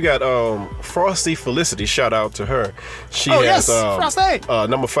 Yes. We got Frosty Felicity. Shout out to her. She has Frosty.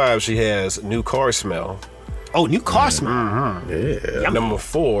 Number 5. She has new car smell. Oh, new car smell. Yeah. Number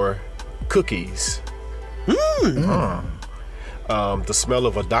 4, cookies. The smell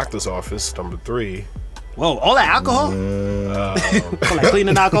of a doctor's office. Number 3. Whoa, all that alcohol? All that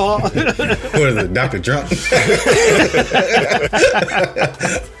cleaning alcohol? What is it, Dr. Drunk?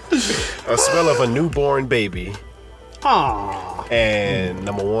 A smell of a newborn baby. Aww. And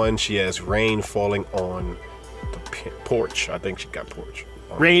number 1, she has rain falling on the porch. I think she got porch.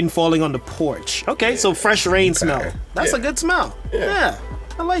 Rain falling on the porch. Okay, so fresh rain smell. That's a good smell. Yeah,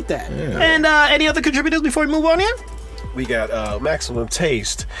 I like that. Yeah. And any other contributors before we move on here? We got Maximum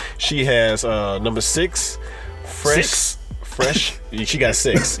Taste. She has number 6, fresh. She got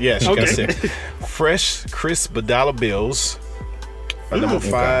 6. Yeah, she got 6. Fresh, crisp $1 bills. Number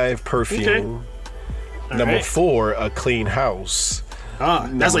 5, perfume. Number 4, a clean house.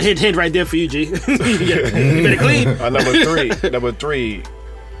 That's a hint right there for you, G. You better clean. Number 3,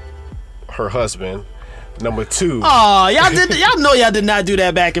 her husband. Number 2. Oh, y'all know y'all did not do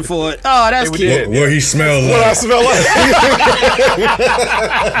that back and forth. Oh, that's cute. What he smell like? What I smell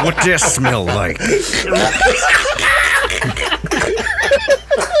like? What does smell like?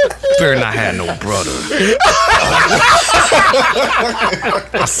 Better not have no brother.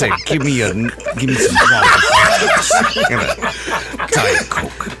 I said, give me some water and a Diet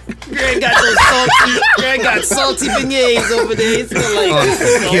Coke. Greg got salty beignets over there. He smell like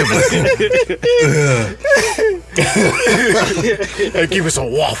And give me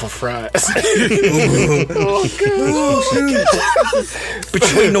some waffle fries.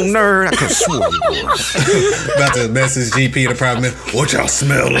 But you ain't no nerd. I could swear you was. About to message GP in the private man. What y'all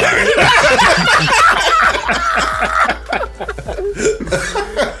smell like?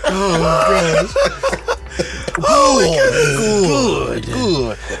 Good.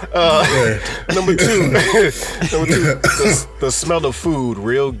 Number 2, the smell of food,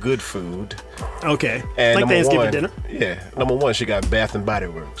 real good food. Okay. And like Thanksgiving dinner. Yeah. Number 1, she got Bath and Body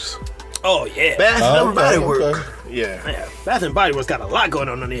Works. Oh, yeah. Bath and Body Works. Yeah. Bath and Body Works got a lot going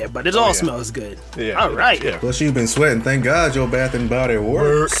on in here, but it all smells good. Yeah. All right. Yeah. Plus, you've been sweating. Thank God your Bath and Body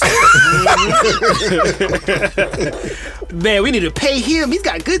Works. Man, we need to pay him. He's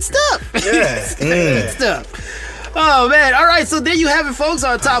got good stuff. Yeah. Good stuff. Oh, man. All right. So there you have it, folks.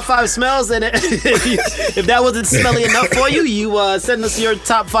 Our top 5 smells. And if that wasn't smelly enough for you, you send us your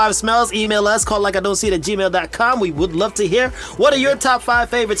top 5 smells. Email us, calllikeidon'tseeit@gmail.com. We would love to hear. What are your top 5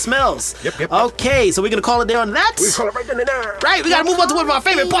 favorite smells? Yep. Okay. So we're going to call it there on that. We call it right then and there. Right. We got to move on to one of our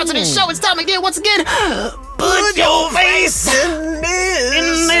favorite parts of this show. It's time again. Once again, put your face in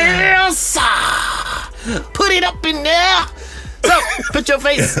this. Put it up in there. So, put your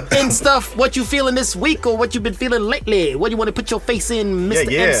face in stuff, what you feeling this week or what you've been feeling lately. What do you want to put your face in,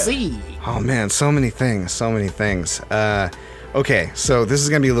 Mr. MC? Oh, man, so many things. Okay, so this is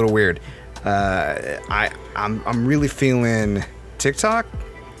going to be a little weird. I'm really feeling TikTok,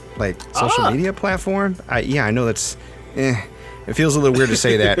 like social media platform. I know that's... It feels a little weird to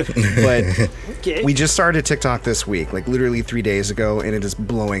say that, but we just started TikTok this week, like literally 3 days ago, and it is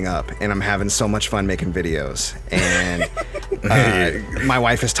blowing up, and I'm having so much fun making videos. And my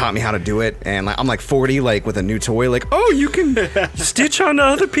wife has taught me how to do it, and I'm like 40, like with a new toy, like, oh, you can stitch on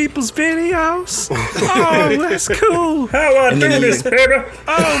other people's videos. Oh, that's cool. How I do this, baby?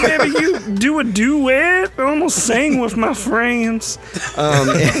 Oh, baby, you do a duet? I almost sang with my friends.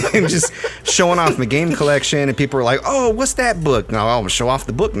 And just showing off my game collection, and people are like, oh, what's that book? Now I'll show off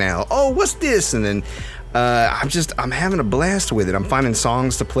the book now. Oh, what's this? And then I'm having a blast with it. I'm finding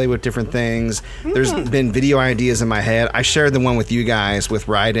songs to play with different things. There's been video ideas in my head. I shared the one with you guys with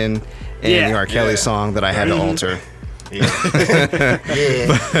Ryden and the R. Kelly song that I had to alter.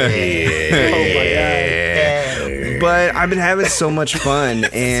 But I've been having so much fun,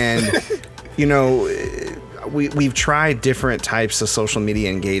 and you know, we've tried different types of social media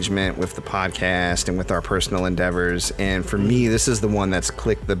engagement with the podcast and with our personal endeavors, and for me, this is the one that's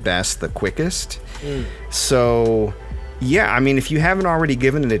clicked the best, the quickest. So yeah, I mean, if you haven't already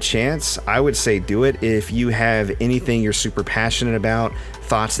given it a chance, I would say do it. If you have anything you're super passionate about,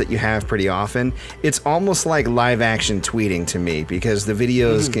 thoughts that you have pretty often, it's almost like live action tweeting to me, because the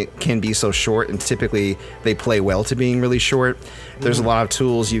videos can be so short, and typically they play well to being really short. There's a lot of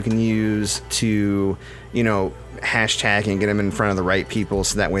tools you can use to, you know, hashtag and get them in front of the right people,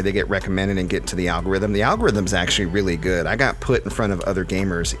 so that way they get recommended and get into the algorithm. The algorithm's actually really good. I got put in front of other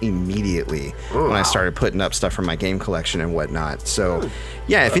gamers immediately when I started putting up stuff from my game collection and whatnot. So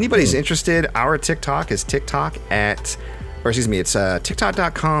yeah, if anybody's interested, our TikTok is it's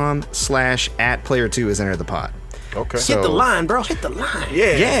TikTok.com/@player2 is enter the pod. Okay. So, hit the line, bro. Hit the line.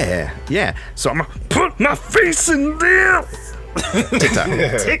 Yeah. So I'm gonna put my face in there. TikTok.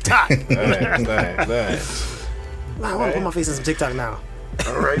 TikTok. Nice. I want to put my face in some TikTok now.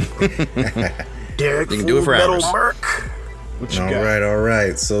 All right. Derek, you can do it for hours. What you got? All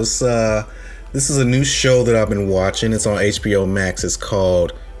right. So this is a new show that I've been watching. It's on HBO Max. It's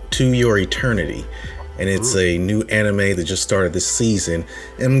called To Your Eternity. And it's a new anime that just started this season.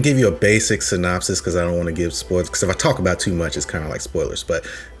 And I'm going to give you a basic synopsis because I don't want to give spoilers. Because if I talk about too much, it's kind of like spoilers. But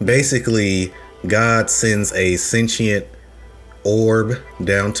basically, God sends a sentient orb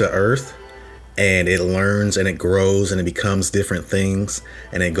down to Earth. And it learns and it grows and it becomes different things.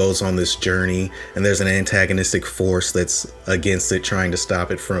 And it goes on this journey. And there's an antagonistic force that's against it, trying to stop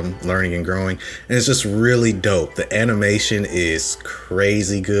it from learning and growing. And it's just really dope. The animation is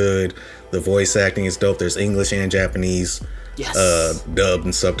crazy good. The voice acting is dope. There's English and Japanese dubbed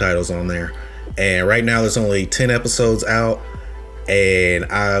and subtitles on there. And right now there's only 10 episodes out, and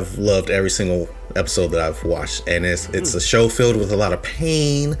I've loved every single episode that I've watched. And it's a show filled with a lot of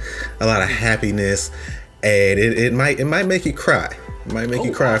pain, a lot of happiness, and it might make you cry. It might make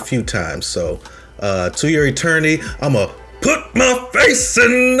you cry a few times. So to your eternity, I'm gonna put my face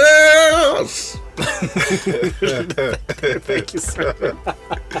in there. Thank you, sir.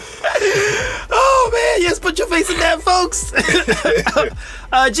 Oh man, yes, put your face in there, folks.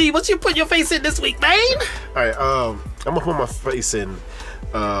 G, what you put your face in this week, man? All right, I'm gonna put my face in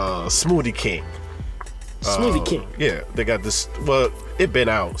Smoothie King. Smoothie King. Yeah, they got this. Well, it been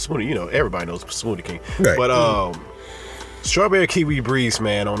out. Smoothie, everybody knows Smoothie King. Right. But strawberry kiwi breeze,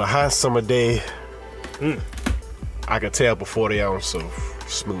 man, on a hot summer day. I could tell before the ounce of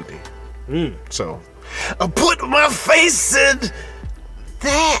smoothie. So I put my face in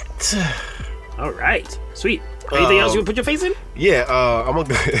that. All right, sweet. Anything else you would put your face in? Yeah, I'll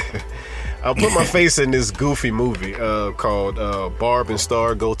put my face in this goofy movie called Barb and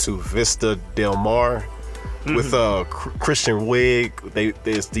Star Go to Vista Del Mar with Christian Wiig.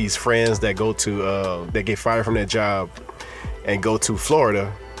 There's these friends that go to they get fired from their job and go to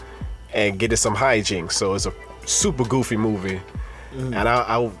Florida and get into some hijinks. So it's a super goofy movie, and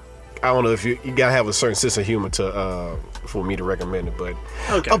I don't know if you gotta have a certain sense of humor to for me to recommend it, but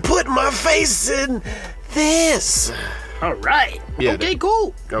I put my face in this. All right. Yeah, okay,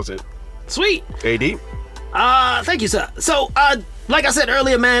 cool. That was it. Sweet. AD. Thank you, sir. So, like I said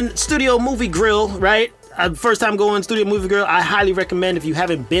earlier, man, Studio Movie Grill, right? First time going Studio Movie Grill. I highly recommend if you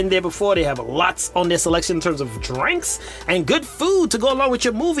haven't been there before. They have lots on their selection in terms of drinks and good food to go along with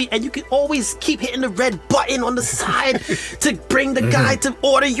your movie. And you can always keep hitting the red button on the side to bring the guy to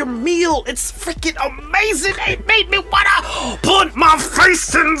order your meal. It's freaking amazing. It made me wanna put my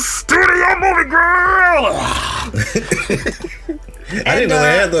face in Studio Movie Grill. I didn't know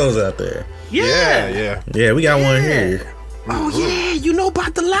they had those out there. Yeah. Yeah, we got one here. Oh yeah, you know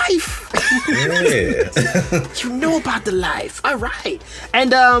about the life. Yeah. You know about the life. All right.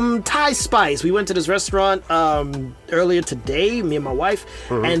 And Thai Spice. We went to this restaurant earlier today, me and my wife,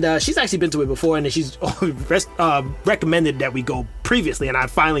 and she's actually been to it before, and she's recommended that we go previously, and I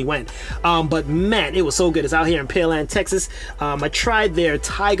finally went. But man, it was so good. It's out here in Pearland, Texas. I tried their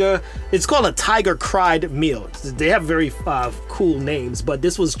tiger. It's called a Tiger Cried meal. They have very cool names, but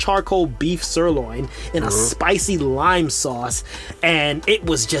this was charcoal beef sirloin in a spicy lime sauce, and it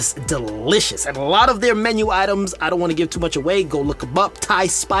was just delicious. And a lot of their menu items, I don't want to give too much away. Go look them up. Thai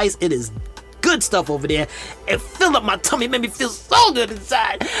Spice. It is good stuff over there. It filled up my tummy, made me feel so good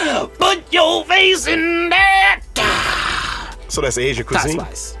inside. Put your face in that. So that's Asian cuisine? Thai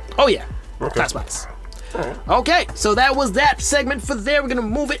Spice. Oh yeah. Okay. Thai Spice. Okay, so that was that segment for there. We're gonna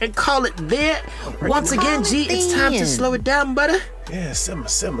move it and call it there. Once again, G, it's time to slow it down, buddy. Yeah, simmer.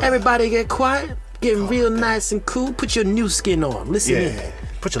 Everybody get quiet. Getting real nice and cool. Put your new skin on. Listen in.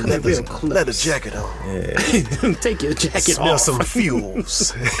 Put your leather jacket on. Yeah. Take your jacket Smell off. some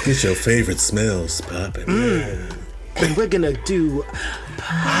fuels. Get your favorite smells popping. And we're gonna do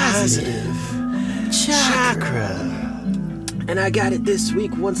positive chakra. And I got it this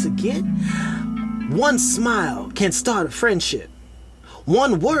week once again. One smile can start a friendship.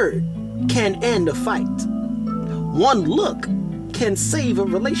 One word can end a fight. One look can save a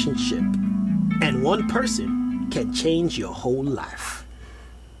relationship. And one person can change your whole life.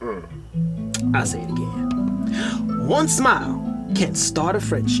 I'll say it again. One smile can start a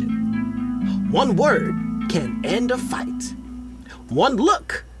friendship. One word can end a fight. One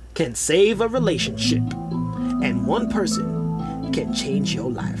look can save a relationship. And one person can change your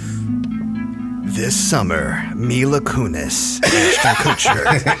life. This summer, Mila Kunis and Ashton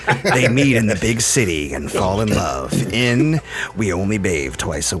Kutcher, they meet in the big city and fall in love in We Only Bathe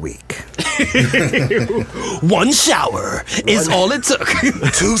Twice a Week. One shower is all it took.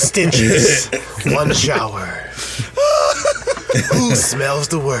 2 stenches, 1 shower. Who smells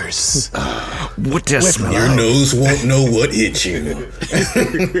the worst? What does smell? Your nose won't know what hit you.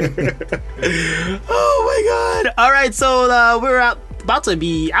 Oh my god. All right, so we're about to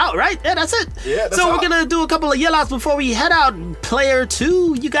be out, right? Yeah, that's it. Yeah, that's so we're gonna do a couple of yell-outs before we head out. Player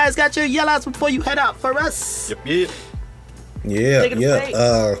 2, you guys got your yell-outs before you head out for us? Yep.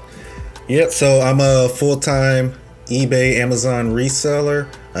 Yep, so I'm a full-time eBay, Amazon reseller.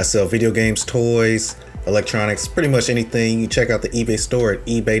 I sell video games, toys, electronics, pretty much anything. You check out the eBay store at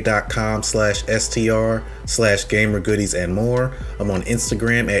ebay.com/str/gamergoodies and more. I'm on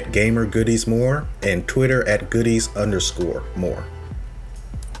Instagram at gamergoodiesmore and Twitter at goodies_more.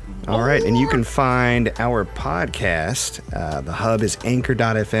 All right, and you can find our podcast. The hub is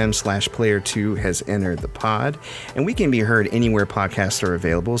anchor.fm/player2 has entered the pod. And we can be heard anywhere podcasts are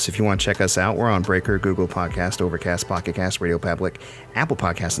available. So if you want to check us out, we're on Breaker, Google Podcast, Overcast, Pocket Cast, Radio Public, Apple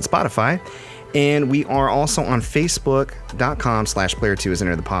Podcasts, and Spotify. And we are also on Facebook.com/player2 has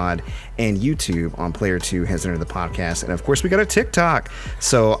entered the pod, and YouTube on player2 has entered the podcast. And of course, we got a TikTok.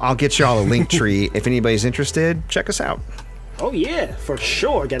 So I'll get y'all a link tree. If anybody's interested, check us out. Oh, yeah, for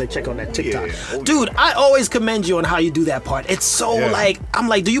sure. Gotta check on that TikTok. Yeah. Dude, I always commend you on how you do that part. It's so I'm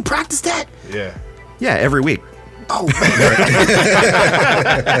like, do you practice that? Yeah. Yeah, every week. Oh,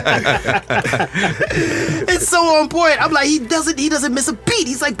 it's so on point. I'm like, he doesn't miss a beat.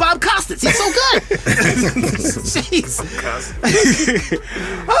 He's like Bob Costas. He's so good. Jeez.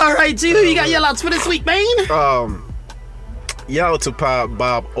 All right, Gino, you got yell-outs for this week, man? Yell out to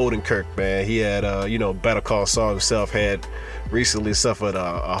Bob Odenkirk, man. He had, Better Call Saul himself had recently suffered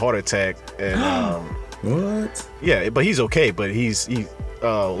a heart attack, and what? Yeah, but he's okay. But he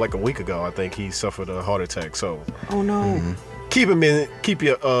like a week ago, I think he suffered a heart attack. So, oh no, keep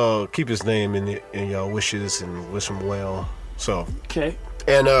his name in your wishes and wish him well. So okay,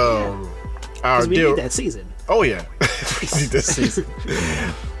 and our we need that season. Oh yeah, we need that season.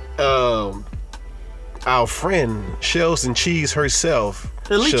 Our friend Shells and Cheese herself,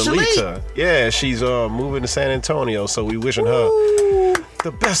 Shalita. Yeah, she's moving to San Antonio, so we wishing her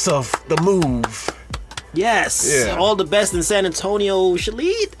the best of the move. Yes, all the best in San Antonio,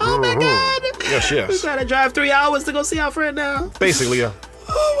 Shalit. Oh my God. Yes. We gotta drive 3 hours to go see our friend now. Basically, yeah.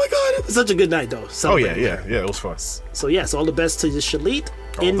 Oh my God, it was such a good night though. Yeah, it was fun. So yes, all the best to Shalit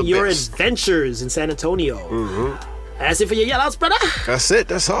in your adventures in San Antonio. Mm-hmm. That's it for your yell-outs, brother? That's it.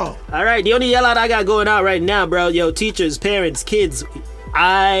 That's all. All right. The only yell-out I got going out right now, bro. Yo, teachers, parents, kids,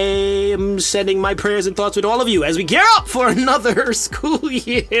 I am sending my prayers and thoughts with all of you as we gear up for another school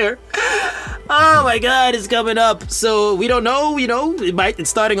year. Oh, my God. It's coming up. So we don't know, it's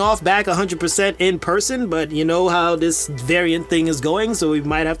starting off back 100% in person, but you know how this variant thing is going, so we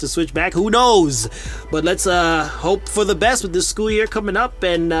might have to switch back. Who knows? But let's hope for the best with this school year coming up,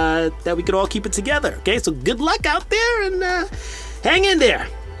 and that we can all keep it together. Okay, so good luck out there, and hang in there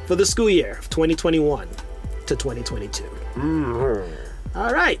for the school year of 2021 to 2022. Mm-hmm.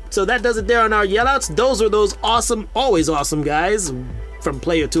 All right, so that does it there on our yellouts. Those are those awesome, always awesome guys from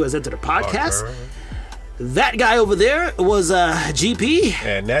Player 2 has entered the podcast. That guy over there was GP.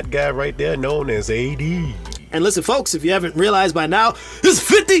 And that guy right there known as AD. And listen, folks, if you haven't realized by now, it's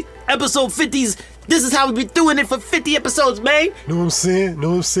 50, episode 50s. This is how we be doing it for 50 episodes, man. Know what I'm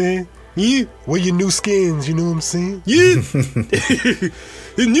saying? Yeah. Wear your new skins, you know what I'm saying? Yeah. The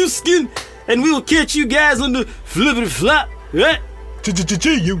new skin. And we will catch you guys on the flippity flop, right? You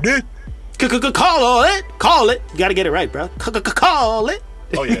did. Call it. You gotta get it right, bro. Call it.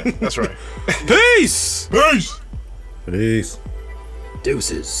 Oh yeah, that's right. Peace. Peace. Peace.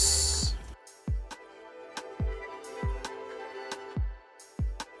 Deuces.